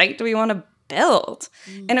kind of site do we want to build?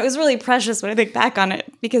 And it was really precious when I think back on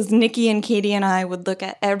it, because Nikki and Katie and I would look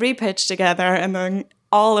at every pitch together and then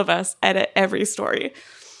all of us edit every story,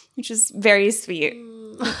 which is very sweet.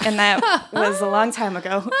 And that was a long time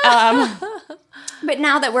ago. But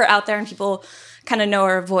now that we're out there and people kind of know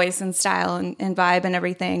our voice and style and vibe and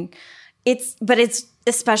everything, it's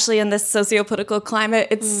especially in this socio-political climate,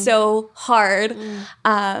 it's so hard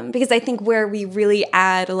because I think where we really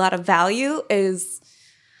add a lot of value is,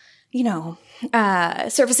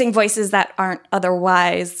 surfacing voices that aren't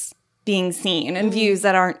otherwise being seen and views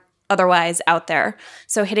that aren't otherwise out there.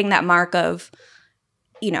 So hitting that mark of,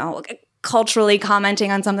 culturally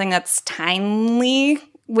commenting on something that's timely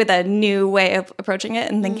with a new way of approaching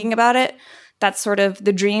it and thinking about it, that's sort of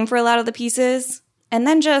the dream for a lot of the pieces. And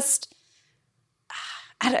then just,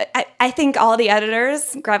 I think all the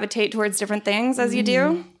editors gravitate towards different things as you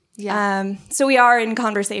do. Yeah. So we are in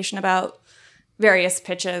conversation about various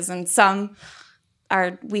pitches, and some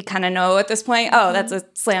we kind of know at this point, oh, that's a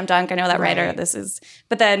slam dunk. I know that writer.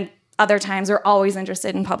 But then other times we're always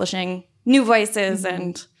interested in publishing new voices,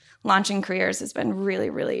 and launching careers has been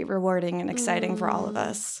really, really rewarding and exciting for all of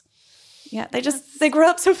us. Yeah, they grow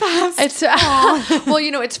up so fast. It's well,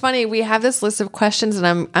 it's funny. We have this list of questions,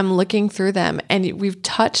 and I'm looking through them, and we've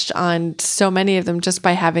touched on so many of them just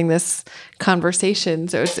by having this conversation.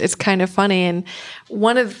 So it's kind of funny. And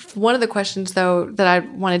one of the questions though that I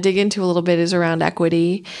want to dig into a little bit is around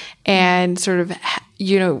equity, and sort of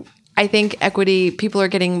I think equity, people are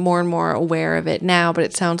getting more and more aware of it now, but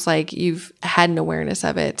it sounds like you've had an awareness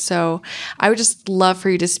of it. So I would just love for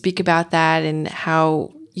you to speak about that and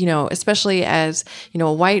how, especially as,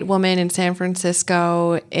 a white woman in San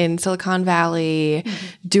Francisco, in Silicon Valley,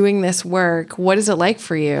 doing this work, what is it like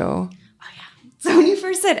for you? So when you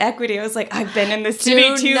first said equity, I was like, I've been in this city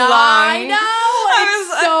too long. I know.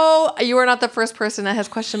 So you are not the first person that has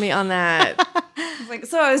questioned me on that.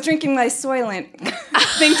 I was drinking my Soylent,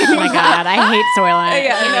 thinking, oh my God, I hate Soylent.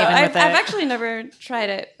 Yeah, I've actually never tried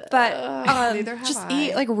it, but neither have just I.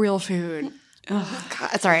 eat like real food. Oh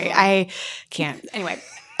God, sorry, I can't. Anyway,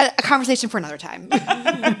 a conversation for another time.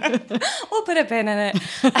 We'll put a pin in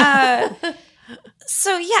it.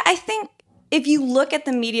 So yeah, I think if you look at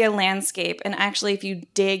the media landscape and actually if you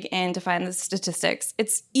dig in to find the statistics,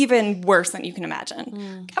 it's even worse than you can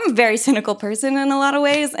imagine. I'm a very cynical person in a lot of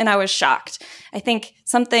ways, and I was shocked. I think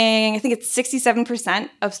it's 67%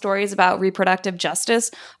 of stories about reproductive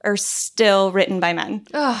justice are still written by men.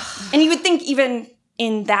 And you would think even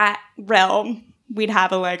in that realm, we'd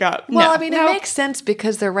have a leg up. Well, it makes sense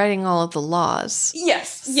because they're writing all of the laws.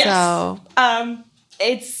 Yes. So,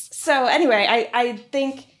 anyway, I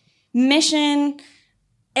think mission,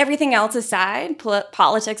 everything else aside,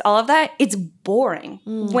 politics, all of that, it's boring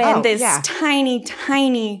when tiny,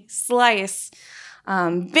 tiny slice,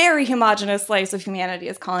 very homogenous slice of humanity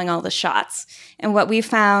is calling all the shots. And what we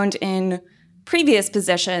found in previous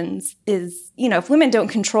positions is, if women don't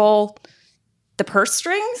control the purse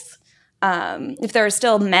strings, if there are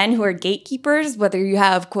still men who are gatekeepers, whether you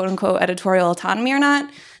have quote unquote editorial autonomy or not,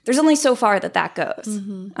 there's only so far that goes.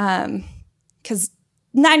 Because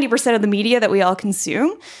 90% of the media that we all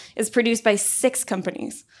consume is produced by 6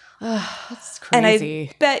 companies. That's crazy. And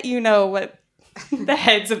I bet you know what the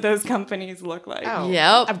heads of those companies look like. Oh,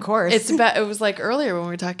 yep. Of course. It was like earlier when we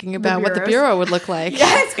were talking about what the bureau would look like.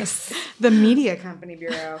 Yes. The media company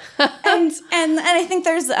bureau. and I think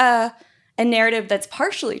there's a narrative that's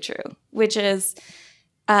partially true, which is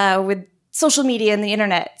with social media and the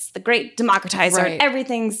internet, it's the great democratizer, and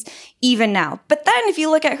everything's even now. But then if you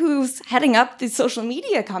look at who's heading up these social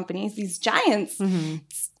media companies, these giants,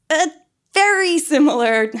 it's a very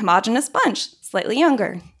similar homogenous bunch, slightly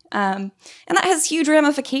younger. And that has huge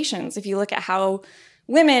ramifications if you look at how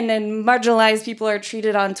women and marginalized people are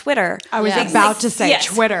treated on Twitter. I was about to say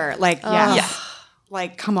Twitter. Like,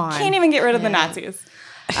 like, come on. Can't even get rid of the Nazis.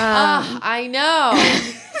 I know.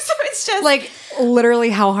 So it's just like, literally,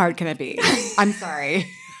 how hard can it be? I'm sorry.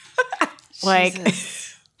 Like,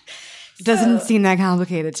 it doesn't seem that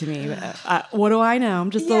complicated to me. But, what do I know? I'm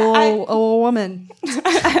just a little woman.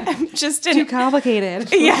 I'm just too complicated.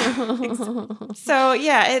 So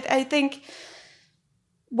I think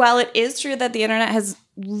while it is true that the internet has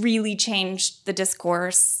really changed the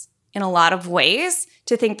discourse in a lot of ways,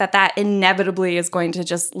 to think that inevitably is going to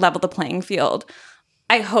just level the playing field,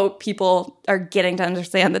 I hope people are getting to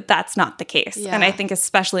understand that that's not the case. Yeah. And I think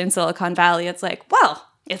especially in Silicon Valley, it's like, well,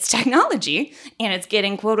 it's technology and it's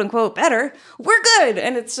getting quote unquote better. We're good.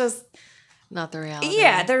 And it's just not the reality.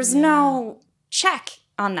 Yeah, there's no check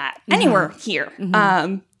on that anywhere here.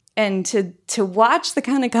 And to watch the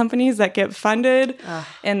kind of companies that get funded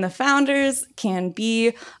and the founders can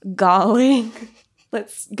be galling.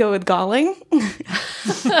 Let's go with galling.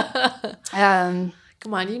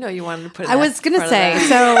 Come on, you know you wanted to put it I was going to say,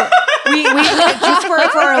 so we just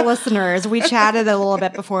for our listeners, we chatted a little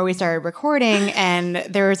bit before we started recording, and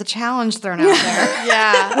there was a challenge thrown out there.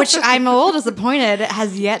 Yeah. Which I'm a little disappointed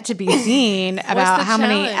has yet to be seen about how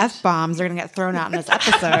many challenge? F-bombs are going to get thrown out in this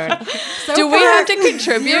episode. Do we have to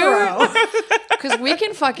contribute? Because we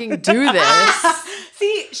can fucking do this.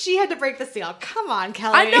 See, she had to break the seal. Come on,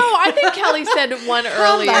 Kelly. I know. I think Kelly said one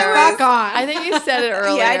earlier. Back on. I think you said it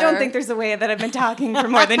earlier. Yeah, I don't think there's a way that I've been talking for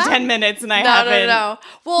more than 10 minutes and I haven't No.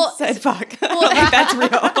 Well, said fuck. Like, that's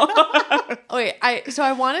real. wait. So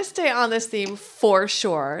I want to stay on this theme for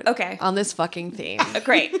sure. Okay. On this fucking theme.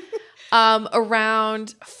 Great.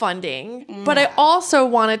 Around funding. But I also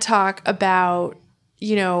want to talk about,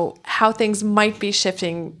 how things might be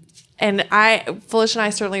shifting. And Felicia and I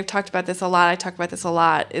certainly have talked about this a lot. I talk about this a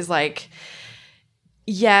lot, is like,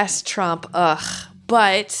 yes, Trump,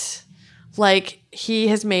 but like he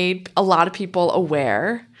has made a lot of people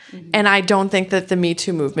aware. And I don't think that the Me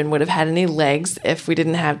Too movement would have had any legs if we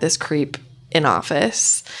didn't have this creep in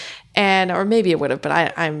office. Or maybe it would have, but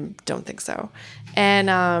I don't think so.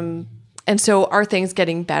 And so are things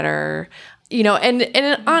getting better?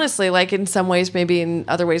 And honestly, like in some ways, maybe in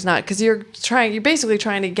other ways not, because you're basically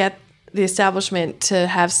trying to get the establishment to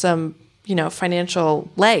have some, financial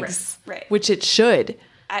legs, Right. which it should.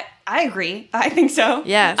 I agree. I think so.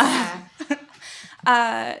 Yes.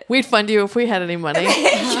 We'd fund you if we had any money.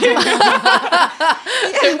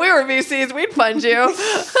 If we were VCs, we'd fund you.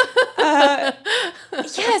 Yeah,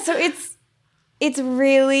 so it's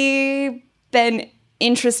really been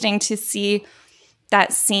interesting to see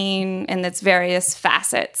that scene and its various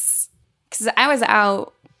facets. Because I was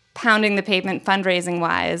out pounding the pavement fundraising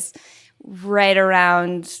wise right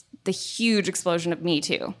around the huge explosion of Me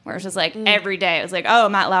Too, where it's just like every day it was like, oh,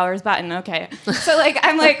 Matt Lauer's button, okay. So like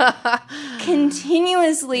I'm like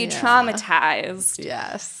continuously traumatized,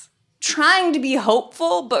 Yes. trying to be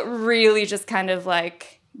hopeful, but really just kind of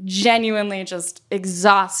like genuinely just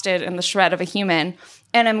exhausted in the shred of a human.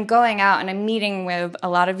 And I'm going out and I'm meeting with a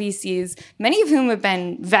lot of VCs, many of whom have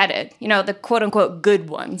been vetted, the quote unquote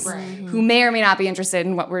good ones, who may or may not be interested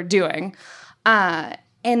in what we're doing.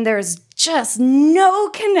 And there's just no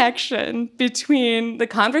connection between the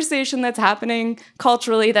conversation that's happening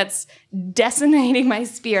culturally that's decimating my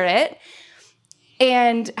spirit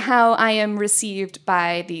and how I am received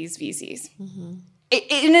by these VCs. And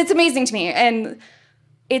it's amazing to me. And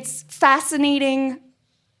it's fascinating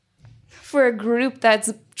for a group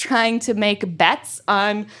that's trying to make bets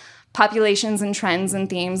on populations and trends and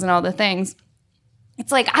themes and all the things.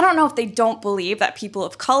 It's like, I don't know if they don't believe that people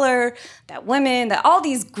of color, that women, that all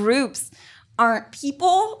these groups aren't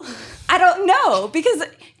people. I don't know, because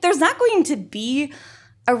there's not going to be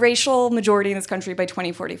a racial majority in this country by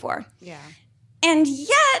 2044. Yeah. And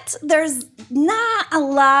yet, there's not a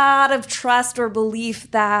lot of trust or belief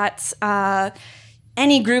that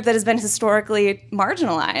any group that has been historically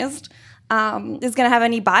marginalized is going to have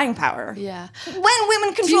any buying power. Yeah. When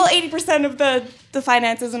women control 80% of the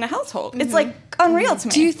finances in a household. It's like unreal to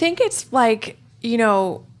me. Do you think it's like,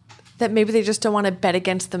 that maybe they just don't want to bet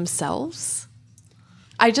against themselves?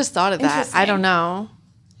 I just thought of that. Interesting. I don't know.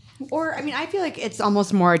 Or, I feel like it's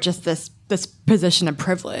almost more just this position of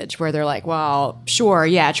privilege where they're like, well, sure,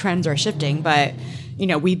 yeah, trends are shifting, but,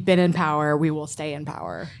 we've been in power, we will stay in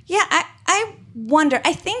power. Yeah, I wonder.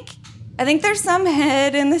 I think there's some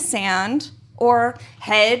head in the sand or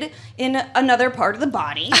head in another part of the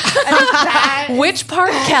body. I think that Which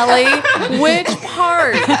part, Kelly? Which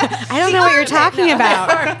part? I don't know what you're talking about.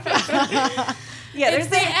 yeah, there's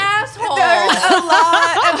the asshole. There's a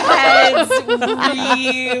lot of heads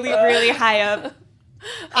really, really high up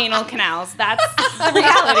anal canals. That's the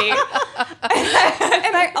reality.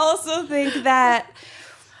 And I also think that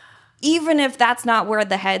even if that's not where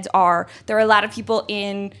the heads are, there are a lot of people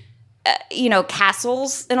in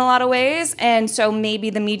castles in a lot of ways. And so maybe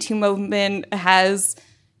the Me Too movement is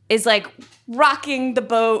like rocking the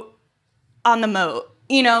boat on the moat,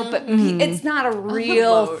 but it's not a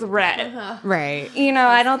real threat. Right.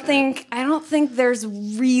 I don't think there's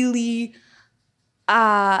really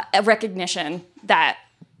a recognition that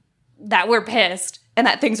we're pissed and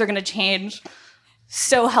that things are going to change.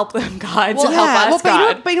 So help them, God, to help us,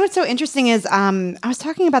 God. But what's so interesting is I was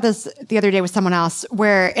talking about this the other day with someone else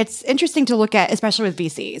where it's interesting to look at, especially with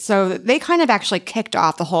VC. So they kind of actually kicked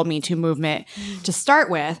off the whole Me Too movement to start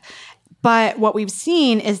with. But what we've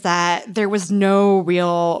seen is that there was no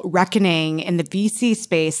real reckoning in the VC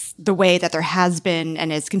space the way that there has been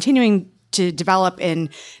and is continuing to develop in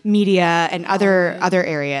media and other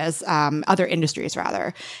areas, other industries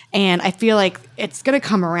rather. And I feel like it's going to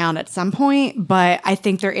come around at some point, but I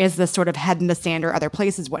think there is this sort of head in the sand or other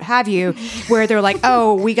places, what have you, where they're like,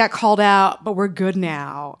 oh, we got called out, but we're good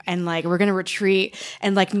now, and like we're going to retreat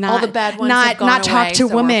and like not all the bad ones not have gone not talk away, to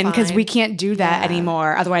so women we're because fine. we can't do that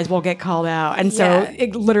anymore. Otherwise, we'll get called out. And so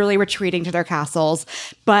literally retreating to their castles,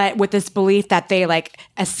 but with this belief that they like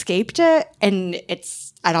escaped it, and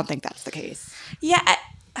I don't think that's the case. Yeah.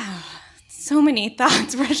 So many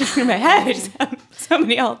thoughts rushing through my head. I just have so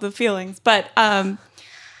many all the feelings. But I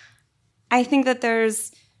think that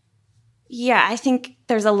there's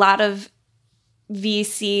a lot of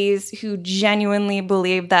VCs who genuinely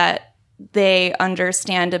believe that they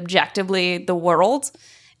understand objectively the world,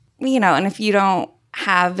 and if you don't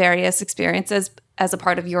have various experiences as a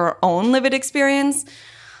part of your own lived experience,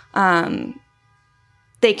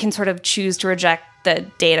 they can sort of choose to reject the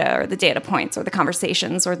data or the data points or the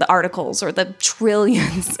conversations or the articles or the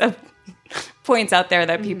trillions of points out there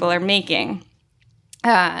that people are making.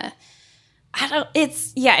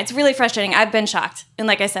 It's really frustrating. I've been shocked. And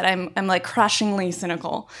like I said, I'm like crushingly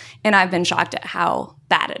cynical, and I've been shocked at how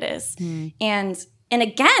bad it is. And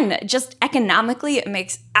again, just economically, it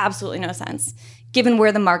makes absolutely no sense. Given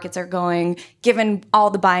where the markets are going, given all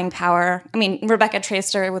the buying power. I mean, Rebecca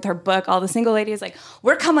Traister with her book, All the Single Ladies, like,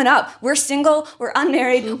 we're coming up. We're single. We're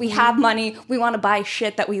unmarried. We have money. We want to buy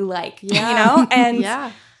shit that we like,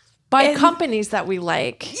 And by companies that we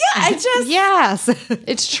like. Yeah, Yes.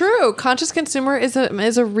 It's true. Conscious consumer is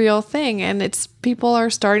a real thing, and people are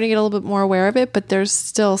starting to get a little bit more aware of it, but there's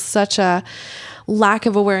still such a lack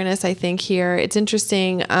of awareness, I think, here. It's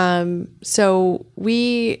interesting. So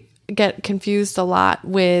we get confused a lot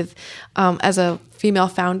with as a female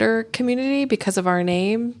founder community because of our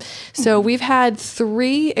name. So we've had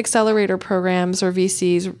 3 accelerator programs or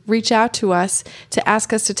VCs reach out to us to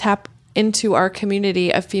ask us to tap into our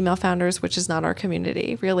community of female founders, which is not our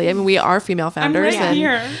community, really. I mean, we are female founders. I'm right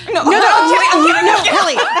here. No,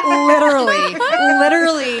 Kelly,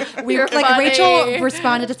 literally, we You're like funny. Rachel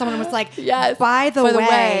responded to someone and was like, Yes. by the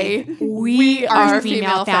way, we are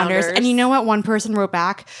female founders. And you know what? One person wrote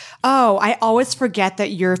back, oh, I always forget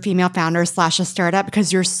that you're a female founder / a startup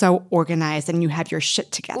because you're so organized and you have your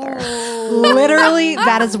shit together. Literally,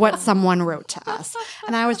 that is what someone wrote to us.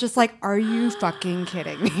 And I was just like, are you fucking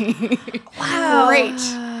kidding me? Wow. Great.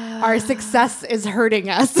 Our success is hurting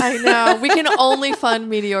us. I know. We can only fund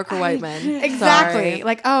mediocre white men. Exactly. Sorry.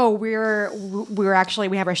 Like, oh, we're actually,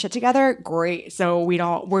 we have our shit together. Great. So we're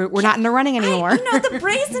not in the running anymore. The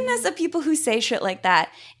brazenness of people who say shit like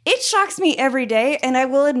that, it shocks me every day. And I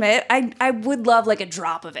will admit, I would love like a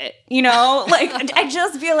drop of it, Like, I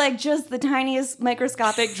just feel like just the tiniest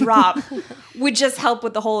microscopic drop would just help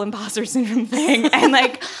with the whole imposter syndrome thing. And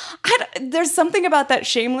like, there's something about that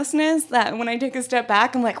shamelessness that when I take a step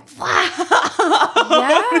back, I'm like, wow.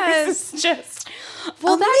 Yes. This is just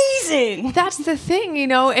amazing. That's the thing,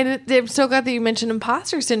 and I'm so glad that you mentioned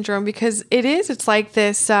imposter syndrome because it's like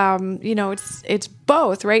this, it's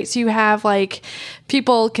both, right? So you have like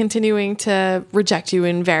people continuing to reject you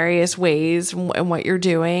in various ways and what you're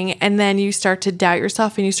doing. And then you start to doubt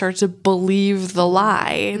yourself and you start to believe the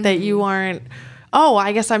lie that you aren't, oh,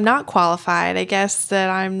 I guess I'm not qualified. I guess that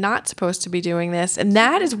I'm not supposed to be doing this. And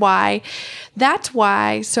that's why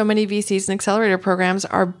so many VCs and accelerator programs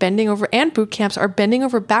are bending over, and boot camps are bending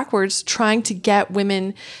over backwards trying to get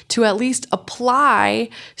women to at least apply.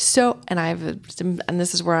 And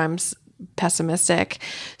this is where I'm pessimistic,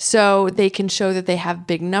 so they can show that they have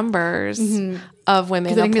big numbers of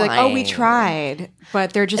women They can applying. be like, oh, we tried,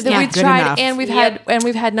 but they're just not we've good tried, enough. and we've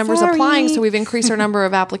had numbers Sorry. applying, so we've increased our number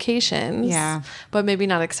of applications. Yeah. but maybe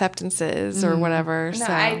not acceptances or whatever. No, So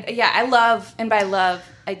I love, and by love,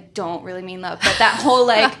 I don't really mean love, but that whole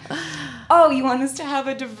like, oh, you want us to have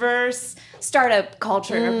a diverse startup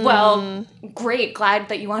culture. Well, great. Glad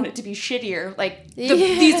that you want it to be shittier. Like,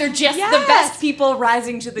 these are just the best people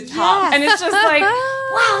rising to the top. Yes. And it's just like,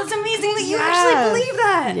 wow, it's amazing that you actually believe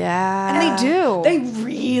that. yeah, And they do. They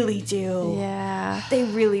really do. yeah. They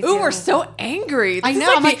really do. Ooh, we're so angry. This I is know,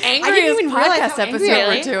 like I'm the like, I didn't angriest even realize podcast how episode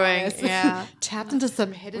angry we're doing. Yeah, tapped into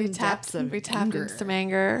some hidden depths of we tapped into some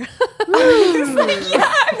anger.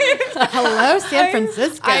 Hello, San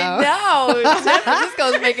Francisco. I know. San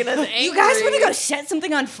Francisco's making us angry. You guys want to go set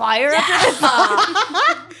something on fire after this?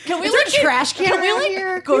 Can we a trash can around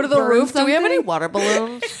here? go to the Burn roof? Do we have any something? water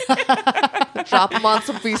balloons? Drop them on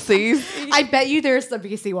some VCs. I bet you there's a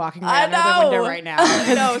VC walking I around out the window know. right now.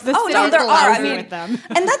 No, Oh, no, there are. I mean, with them.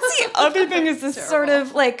 and that's the other thing is this sort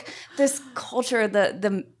of like this culture,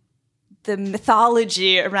 the the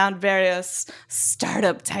mythology around various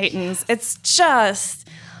startup titans. It's just,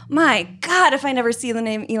 my God, if I never see the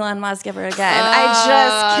name Elon Musk ever again, I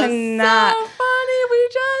just cannot. So funny. We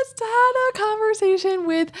just had a conversation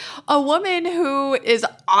with a woman who is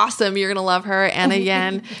awesome. You're going to love her. Anna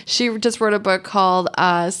Yen. She just wrote a book called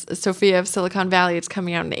Sophia of Silicon Valley. It's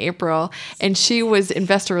coming out in April. And she was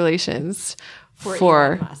investor relations for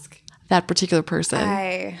Elon Musk. that particular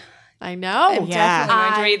person. I know. I'm definitely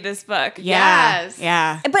going to read this book. Yes.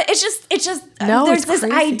 Yeah. But it's just No, there's it's this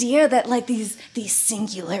crazy. idea that like these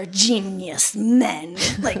singular genius men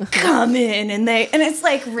like come in and it's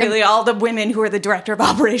like really all the women who are the director of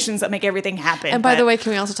operations that make everything happen. And by But- the way,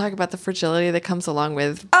 can we also talk about the fragility that comes along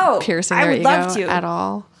with piercing I their would ego love to. at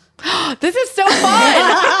all? This is so fun. Can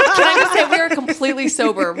I just say we are completely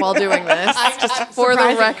sober while doing this? Just for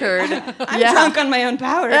the record. I'm drunk on my own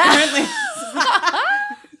power apparently.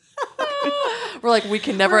 We're like, we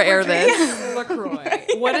can never air this. LaCroix.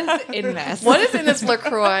 What is in this? What is in this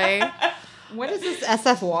LaCroix? What is this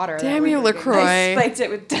SF water? Damn you, I LaCroix. spiked it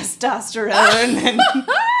with testosterone and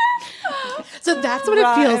So that's what it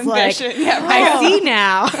raw feels ambition. like. Yeah, I see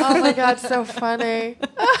now. Oh my God, so funny.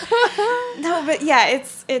 No, but yeah,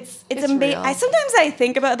 it's amazing. real. Sometimes I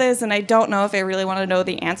think about this and I don't know if I really want to know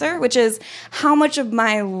the answer, which is how much of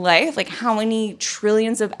my life, like how many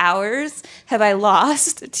trillions of hours have I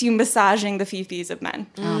lost to massaging the fifis of men?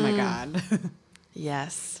 Oh my God.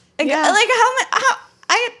 Yes. Like how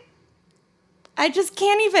I just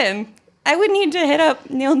can't even. I would need to hit up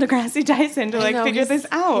Neil deGrasse Tyson to I know, figure this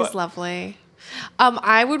out. He's lovely.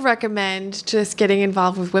 I would recommend just getting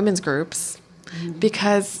involved with women's groups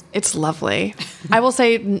because it's lovely. I will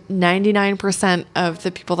say 99% of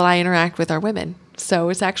the people that I interact with are women. So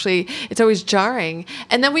it's always jarring.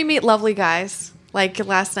 And then we meet lovely guys. Like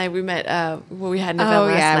last night we met, we had an event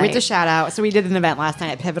last night. We had to shout out. So we did an event last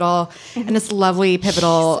night at Pivotal, and this lovely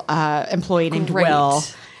Pivotal employee named Great. Will.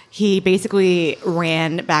 He basically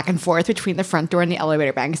ran back and forth between the front door and the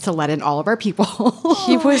elevator banks to let in all of our people.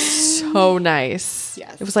 He was so nice.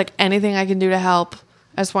 Yes. It was like anything I can do to help.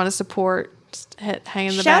 I just want to support. Just hang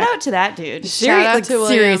in the Shout back. out to that dude. Shout out like, to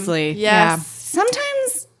William. seriously. Yes.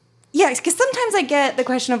 Sometimes, yeah, because sometimes I get the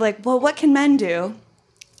question of like, well, what can men do?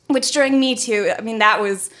 Which during Me Too, I mean, that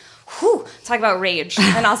was, talk about rage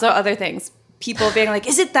and also other things. People being like,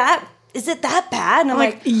 is it that bad? And I'm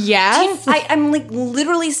like, yes. I'm like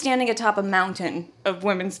literally standing atop a mountain of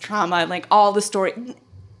women's trauma and like all the story.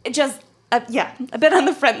 It just, I've been on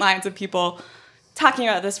the front lines of people talking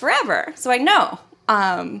about this forever. So I know.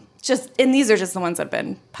 And these are just the ones that have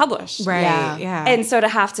been published. Right. Yeah. And so to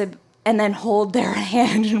have to, and then hold their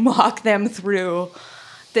hand and walk them through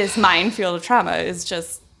this minefield of trauma is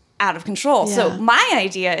just out of control. Yeah. So my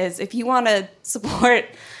idea is if you want to support,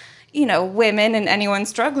 women and anyone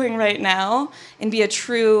struggling right now and be a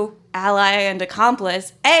true ally and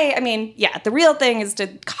accomplice, the real thing is to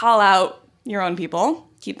call out your own people,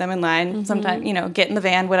 keep them in line, sometimes, get in the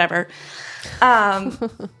van, whatever.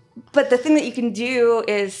 But the thing that you can do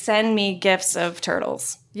is send me gifts of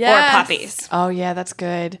turtles or puppies. Oh yeah, that's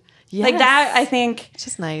good. Yes. Like that, I think It's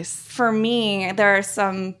just nice. for me, there's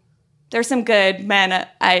some good men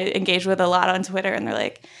I engage with a lot on Twitter, and they're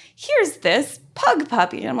like, here's this pug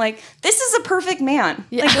puppy. And I'm like, this is a perfect man.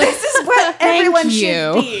 Yeah. Like, this is what everyone you.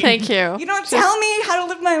 should be. Thank you. You don't tell me how to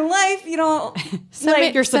live my life. You don't Send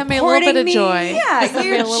me a little bit of joy. Yeah, Send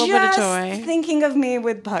you're me a little bit of just joy. thinking of me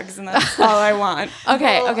with pugs, and that's all I want.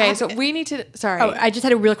 Okay. So we need to. Sorry. Oh, I just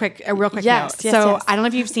had a real quick Yes, note. yes, So yes. I don't know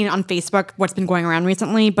if you've seen on Facebook what's been going around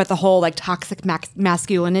recently, but the whole like toxic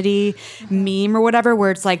masculinity meme or whatever,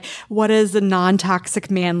 where it's like, what does a non-toxic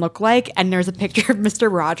man look like? And there's a picture of Mr.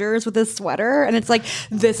 Rogers with his sweater, and it's like,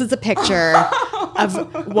 this is a picture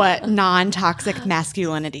of what non-toxic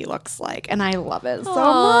masculinity looks like, and I love it so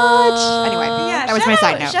much. Anyway, that was my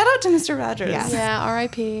side note. Shout out to Mr. Rogers. Yes. Yeah,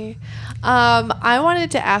 R.I.P. I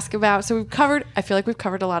wanted to ask about. So I feel like we've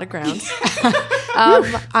covered a lot of grounds.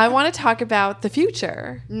 I want to talk about the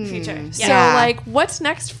future. Future. So, Yeah. like, what's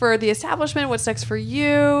next for the establishment? What's next for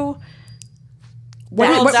you?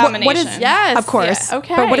 World domination. What is, Yes, of course. yeah,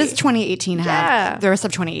 okay. But what does 2018 have? Yeah. The rest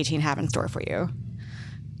of 2018 have in store for you?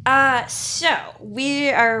 So we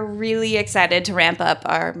are really excited to ramp up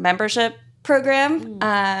our membership program,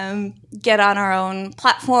 get on our own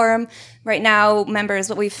platform. Right now, members,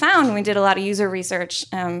 what we found when we did a lot of user research,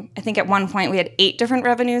 I think at one point we had 8 different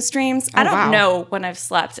revenue streams. I don't wow. know when I've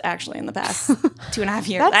slept actually in the past 2.5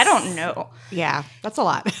 years. I don't know. Yeah, that's a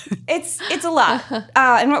lot. It's a lot.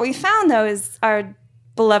 And what we found, though, is our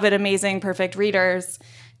beloved, amazing, perfect readers,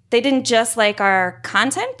 they didn't just like our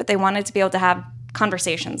content, but they wanted to be able to have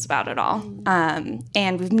conversations about it all.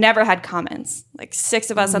 And we've never had comments. Like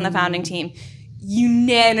 6 of us on the founding team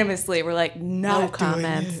unanimously were like, No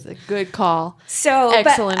comments. Good call. So,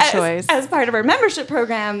 Excellent but choice. As part of our membership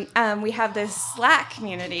program, we have this Slack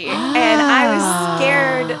community, and I was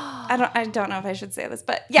scared. I don't know if I should say this,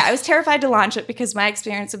 but yeah, I was terrified to launch it because my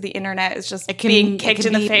experience of the internet is just being kicked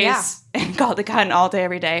in the face and called a cunt all day,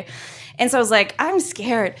 every day. And so I was like, I'm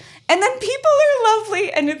scared. And then people are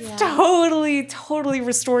lovely, and it's totally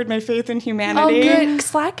restored my faith in humanity. Oh, good.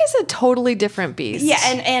 Slack is a totally different beast. Yeah,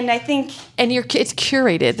 and I think... And it's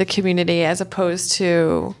curated, the community, as opposed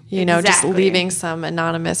to, just Exactly. leaving some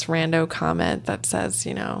anonymous rando comment that says,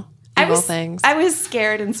 evil things. I was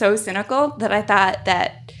scared and so cynical that I thought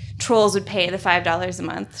that trolls would pay the $5 a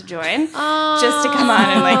month to join just to come on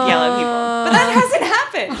and yell at people. But that hasn't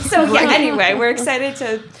happened. So anyway, we're excited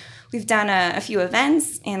to... We've done a few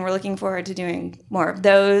events, and we're looking forward to doing more of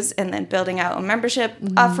those, and then building out membership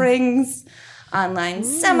offerings, online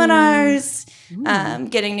seminars,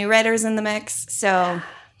 getting new writers in the mix. So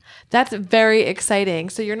That's very exciting.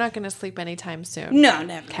 So you're not going to sleep anytime soon. no,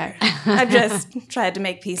 never. Okay. I've just tried to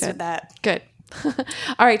make peace with that. Good.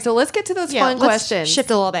 All right. So let's get to those fun let's questions. Shift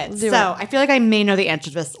a little bit. Do So it. I feel like I may know the answer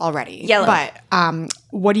to this already. Yellow. But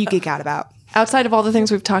what do you geek out about? Outside of all the things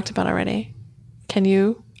we've talked about already, can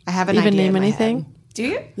you I have an even idea name in my anything? head. Do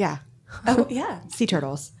you? Yeah. Oh, yeah. Sea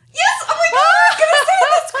turtles. Yes! Oh my God! I'm gonna say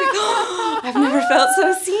this quick. I've never felt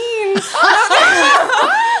so seen.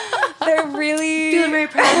 They're really... Feeling very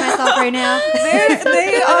proud of myself right now.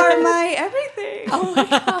 They are my everything. Oh my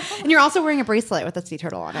God. And you're also wearing a bracelet with a sea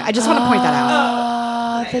turtle on it. I just want to point that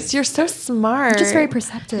out. Oh, you're so smart. Just very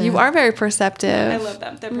perceptive. You are very perceptive. I love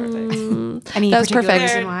them. They're perfect. Any That was particular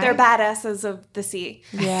perfect. reason why? They're badasses of the sea.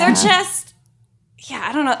 Yeah. They're just... Yeah,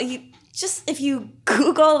 I don't know. If you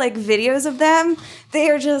Google videos of them, they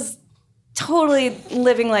are just totally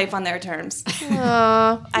living life on their terms.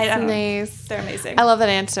 Aw, I don't know. nice. They're amazing. I love that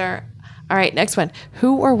answer. All right, next one.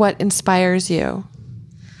 Who or what inspires you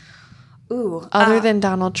Ooh. other than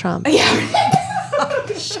Donald Trump?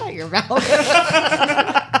 Shut your mouth.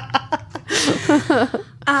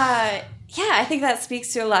 Yeah, I think that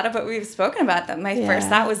speaks to a lot of what we've spoken about. That my first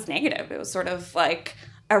thought was negative. It was sort of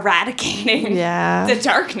eradicating the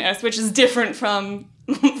darkness, which is different from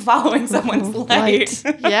following someone's light.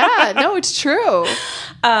 Yeah, no, it's true.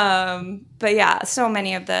 But yeah, so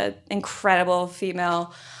many of the incredible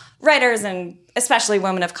female writers and especially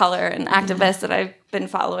women of color and activists that I've been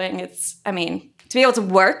following, to be able to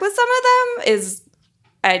work with some of them is,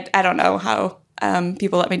 I don't know how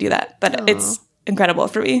people let me do that, but it's incredible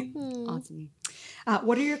for me. Awesome.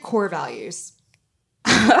 What are your core values?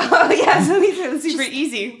 Oh, yeah, so these are super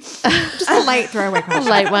easy. Just a light throwaway question.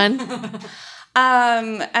 Light one.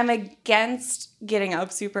 I'm against getting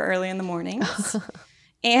up super early in the mornings.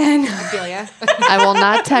 And I will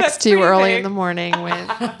not text you pretty early big. in the morning with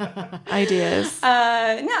ideas.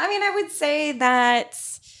 I would say that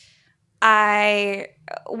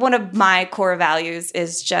one of my core values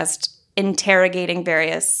is just interrogating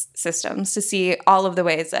various systems to see all of the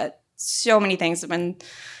ways that so many things have been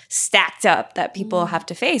stacked up that people have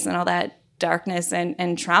to face and all that darkness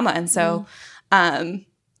and trauma. And so I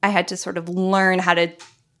had to sort of learn how to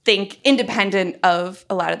think independent of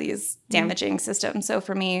a lot of these damaging systems. So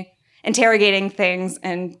for me, interrogating things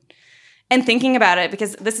and thinking about it,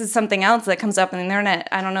 because this is something else that comes up on the internet.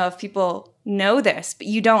 I don't know if people know this, but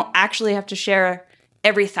you don't actually have to share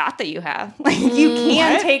every thought that you have. You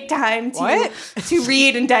can take time to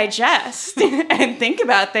read and digest and think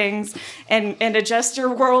about things and adjust your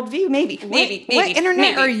worldview. Maybe. What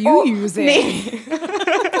internet are you using? Maybe.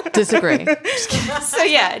 Disagree. So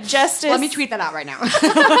yeah, justice. Let me tweet that out right now.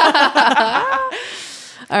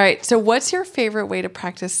 All right. So what's your favorite way to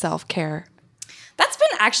practice self-care? That's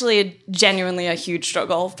been actually genuinely a huge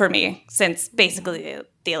struggle for me since basically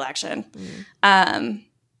the election.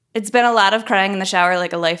 It's been a lot of crying in the shower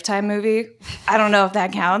like a Lifetime movie. I don't know if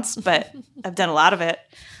that counts, but I've done a lot of it.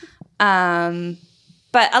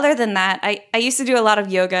 But other than that, I used to do a lot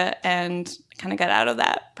of yoga and kind of got out of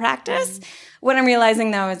that practice. What I'm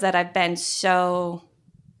realizing, though, is that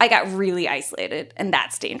I got really isolated, and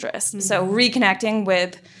that's dangerous. So reconnecting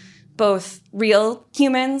with both real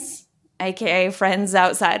humans, aka friends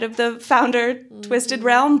outside of the founder twisted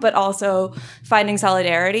realm, but also finding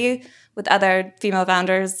solidarity with other female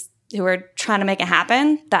founders who are trying to make it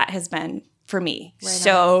happen, that has been, for me,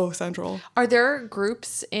 so central. Are there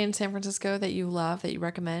groups in San Francisco that you love, that you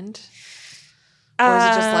recommend? Or is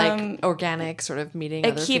it just like organic sort of meeting I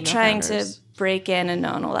other keep female trying founders? to break in and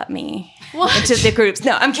no one will let me into the groups.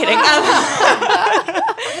 No, I'm kidding.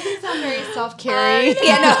 Doesn't sound very self-carry.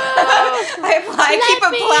 Yeah, no. I keep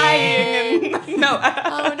applying. And, no.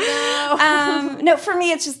 Oh no. No, for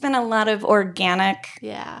me, it's just been a lot of organic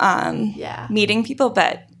meeting people.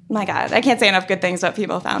 But my God, I can't say enough good things about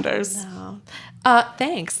female founders. No.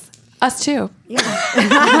 Thanks. Us too.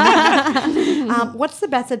 What's the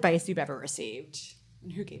best advice you've ever received?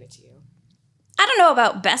 And who gave it to you? I don't know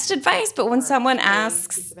about best advice, but when someone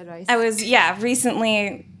asks, piece of advice? I was,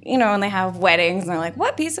 recently, when they have weddings and they're like,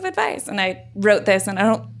 what piece of advice? And I wrote this and I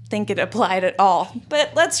don't think it applied at all,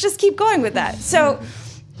 but let's just keep going with that. So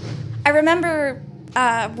I remember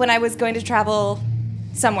when I was going to travel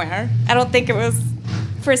somewhere, I don't think it was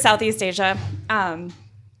for Southeast Asia, but I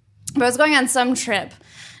was going on some trip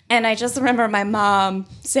and I just remember my mom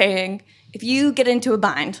saying, if you get into a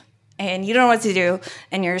bind, and you don't know what to do,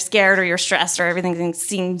 and you're scared or you're stressed or everything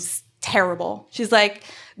seems terrible. She's like,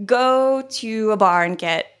 go to a bar and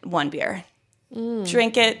get one beer.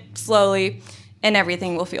 Drink it slowly, and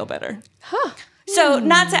everything will feel better. So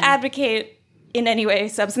not to advocate in any way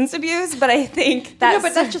substance abuse, but I think that's... No,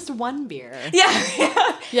 but that's just one beer.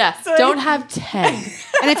 Yeah. So don't have 10.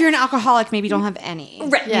 And if you're an alcoholic, maybe don't have any.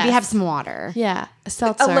 Right. Maybe have some water. Yeah. A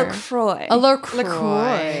seltzer. A LaCroix. A LaCroix.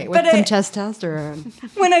 LaCroix with But some I-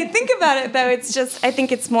 testosterone. When I think about it, though, it's just, I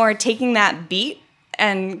think it's more taking that beat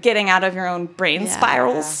and getting out of your own brain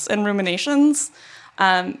spirals and ruminations.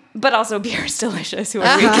 But also beer is delicious. Who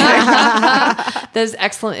are we kidding? That is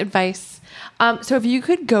excellent advice. So if you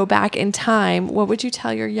could go back in time, what would you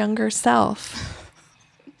tell your younger self?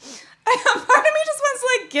 Part of me just wants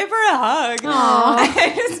to give her a hug.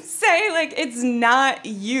 I just say it's not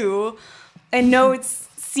you. I know it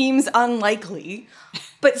seems unlikely,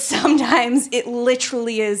 but sometimes it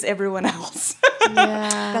literally is everyone else.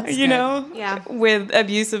 Yeah. That's you good. know? Yeah. With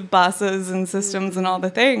abusive bosses and systems and all the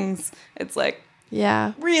things. It's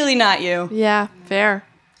Yeah. really not you. Yeah. Fair.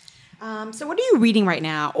 So what are you reading right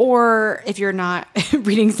now? Or if you're not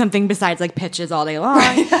reading something besides pitches all day long,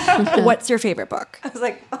 what's your favorite book? I was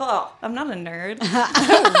like, oh, I'm not a nerd. I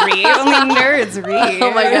don't read. Only nerds read.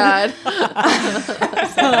 Oh my God.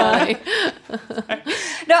 So funny.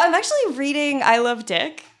 No, I'm actually reading I Love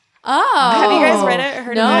Dick. Oh. Have you guys read it or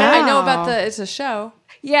heard No, of it? I know about it's a show.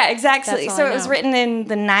 Yeah, exactly. That's all So I it was know. written in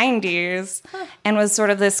the 90s and was sort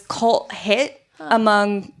of this cult hit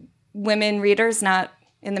among women readers, not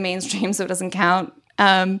in the mainstream, so it doesn't count.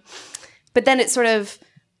 But then it sort of,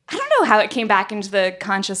 I don't know how it came back into the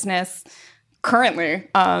consciousness currently.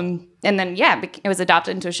 And then, it was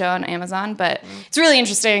adopted into a show on Amazon. But it's a really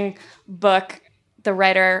interesting book. The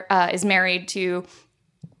writer is married to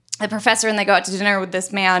a professor, and they go out to dinner with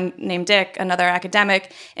this man named Dick, another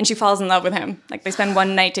academic, and she falls in love with him. They spend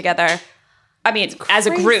one night together. I mean, as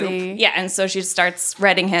a group. crazy. Yeah, and so she starts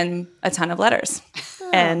writing him a ton of letters.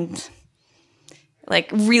 And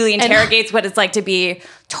really interrogates what it's like to be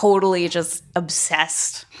totally just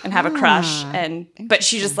obsessed and have a crush. But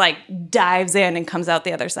she just dives in and comes out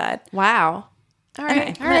the other side. Wow. All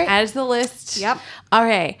right. Okay. I'm gonna add it to the list. Yep.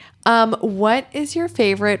 Okay. What is your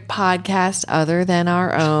favorite podcast other than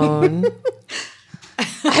our own? I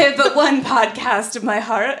have but one podcast in my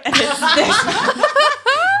heart, and it's this.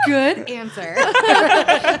 Good answer.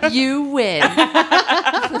 You win.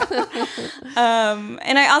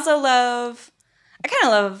 And I also I kind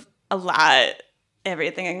of love a lot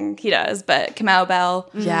everything he does, but Kamau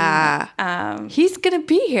Bell. Yeah. He's going to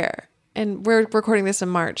be here. And we're recording this in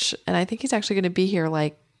March. And I think he's actually going to be here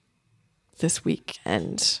this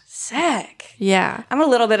weekend. Sick. Yeah. I'm a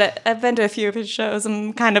little bit, I've been to a few of his shows.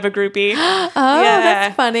 I'm kind of a groupie. Oh, Yeah.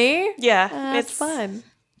 that's funny. Yeah. That's fun.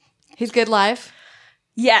 He's good live.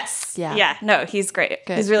 Yes. Yeah. Yeah. No, he's great.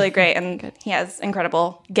 Good. He's really great. And he has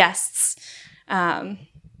incredible guests.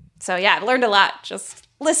 So yeah, I've learned a lot just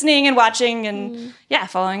listening and watching and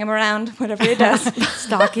following him around, whatever he does.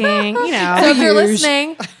 Stalking, So if you're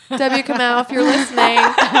listening, W. Kamau, if you're listening,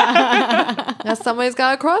 now somebody's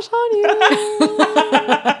got a crush on you.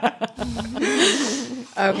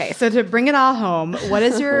 Okay, so to bring it all home, what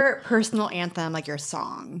is your personal anthem, your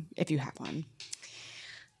song, if you have one?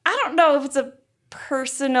 I don't know if it's a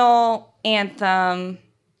personal anthem,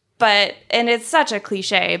 and it's such a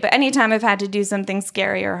cliche, but anytime I've had to do something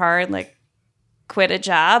scary or hard, quit a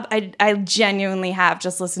job, I genuinely have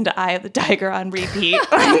just listened to Eye of the Tiger on repeat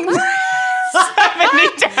 70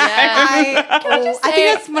 times. I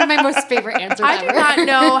think that's one of my most favorite answers I do ever. not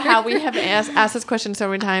know how we have asked this question so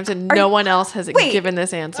many times and no one else has given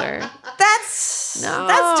this answer.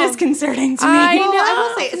 That's disconcerting to me. I know. I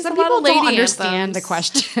will say, There's some a lot people of lady don't understand anthems. the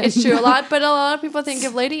question. It's true, but a lot of people think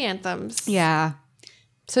of lady anthems. Yeah.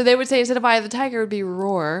 So they would say instead of Eye of the Tiger, it would be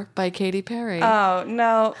Roar by Katy Perry. Oh,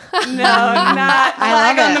 no, not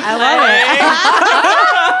Flag on the I love it.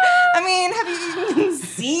 I mean, have you even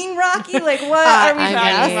seen Rocky? Like, what are we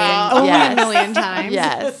talking about? Only Yes. a million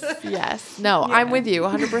times. Yes. No, I'm with you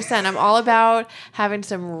 100%. I'm all about having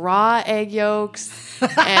some raw egg yolks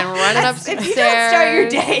and running up some If you stairs. don't start your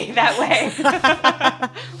day that way,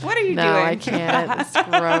 what are you doing? No, I can't. It's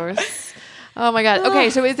gross. Oh my God. Okay,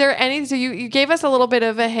 so is there any, so you gave us a little bit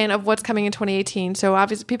of a hint of what's coming in 2018. So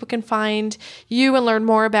obviously people can find you and learn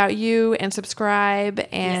more about you and subscribe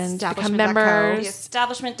and become members.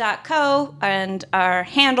 Establishment.co, and our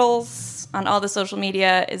handles on all the social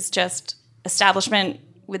media is just establishment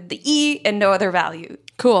with the E and no other value.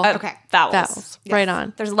 Cool. Okay. Vowels. Right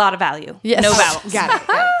on. There's a lot of value. Yes. No vowels. Got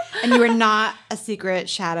it. And you are not a secret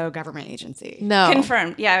shadow government agency. No.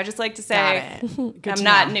 Confirmed. Yeah, I would just like to say I'm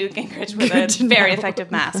not Newt Gingrich with a very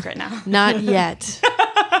effective mask right now. Not yet.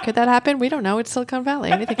 Could that happen? We don't know. It's Silicon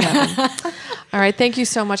Valley. Anything can happen. All right. Thank you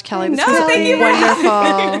so much, Kelly. This No, was thank you for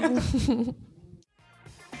wonderful.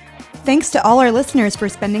 Thanks to all our listeners for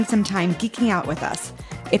spending some time geeking out with us.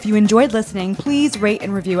 If you enjoyed listening, please rate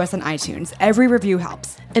and review us on iTunes. Every review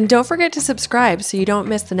helps. And don't forget to subscribe so you don't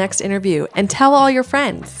miss the next interview. And tell all your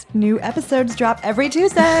friends. New episodes drop every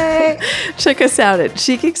Tuesday. Check us out at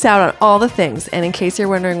She Geeks Out on all the things. And in case you're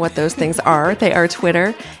wondering what those things are, they are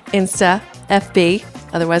Twitter, Insta, FB,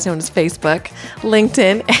 otherwise known as Facebook,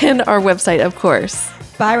 LinkedIn, and our website, of course.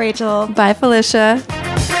 Bye, Rachel. Bye, Felicia.